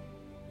in,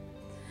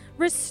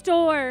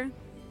 restore,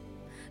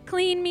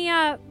 clean me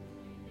up,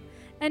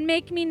 and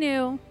make me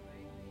new.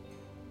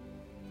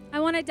 I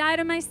want to die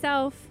to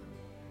myself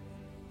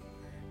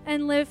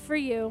and live for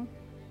you.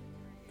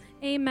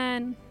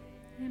 Amen.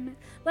 Amen.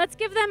 Let's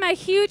give them a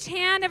huge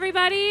hand,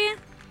 everybody.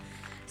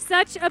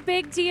 Such a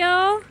big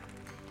deal.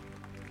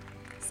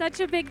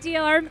 Such a big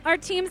deal. Our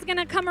team's going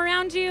to come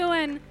around you,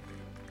 and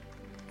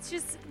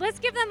let's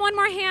give them one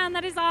more hand.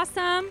 That is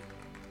awesome.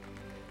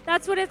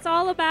 That's what it's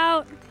all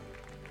about.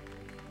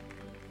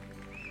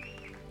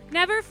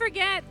 Never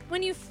forget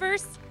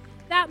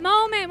that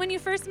moment when you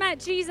first met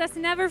Jesus,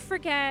 never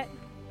forget.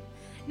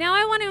 Now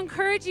I want to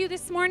encourage you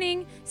this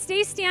morning,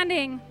 stay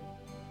standing.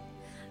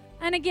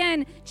 And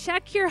again,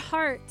 check your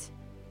heart.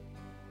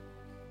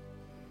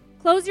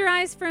 Close your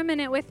eyes for a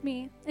minute with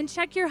me and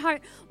check your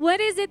heart. What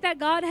is it that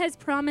God has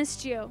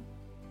promised you?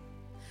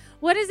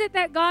 What is it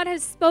that God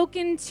has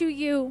spoken to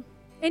you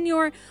in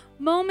your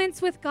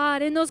moments with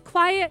God, in those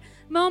quiet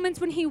moments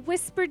when he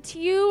whispered to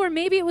you, or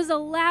maybe it was a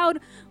loud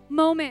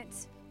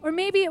moment, or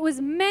maybe it was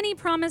many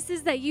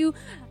promises that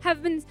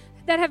have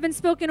been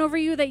spoken over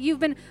you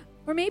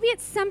or maybe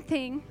it's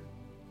something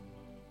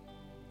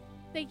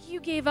that you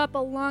gave up a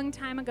long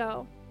time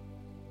ago.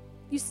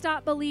 You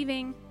stopped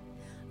believing.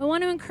 I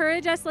want to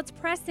encourage us, let's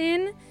press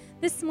in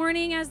this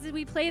morning as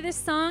we play this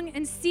song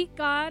and seek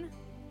God.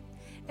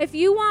 If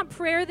you want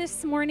prayer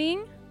this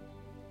morning,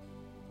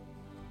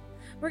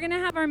 we're going to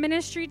have our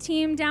ministry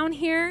team down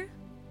here.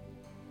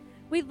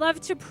 We'd love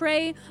to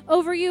pray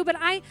over you, but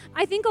I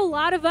think a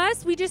lot of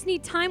us, we just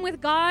need time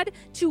with God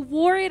to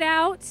war it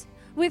out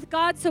with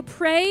God. So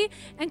pray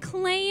and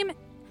claim,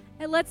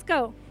 and let's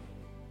go.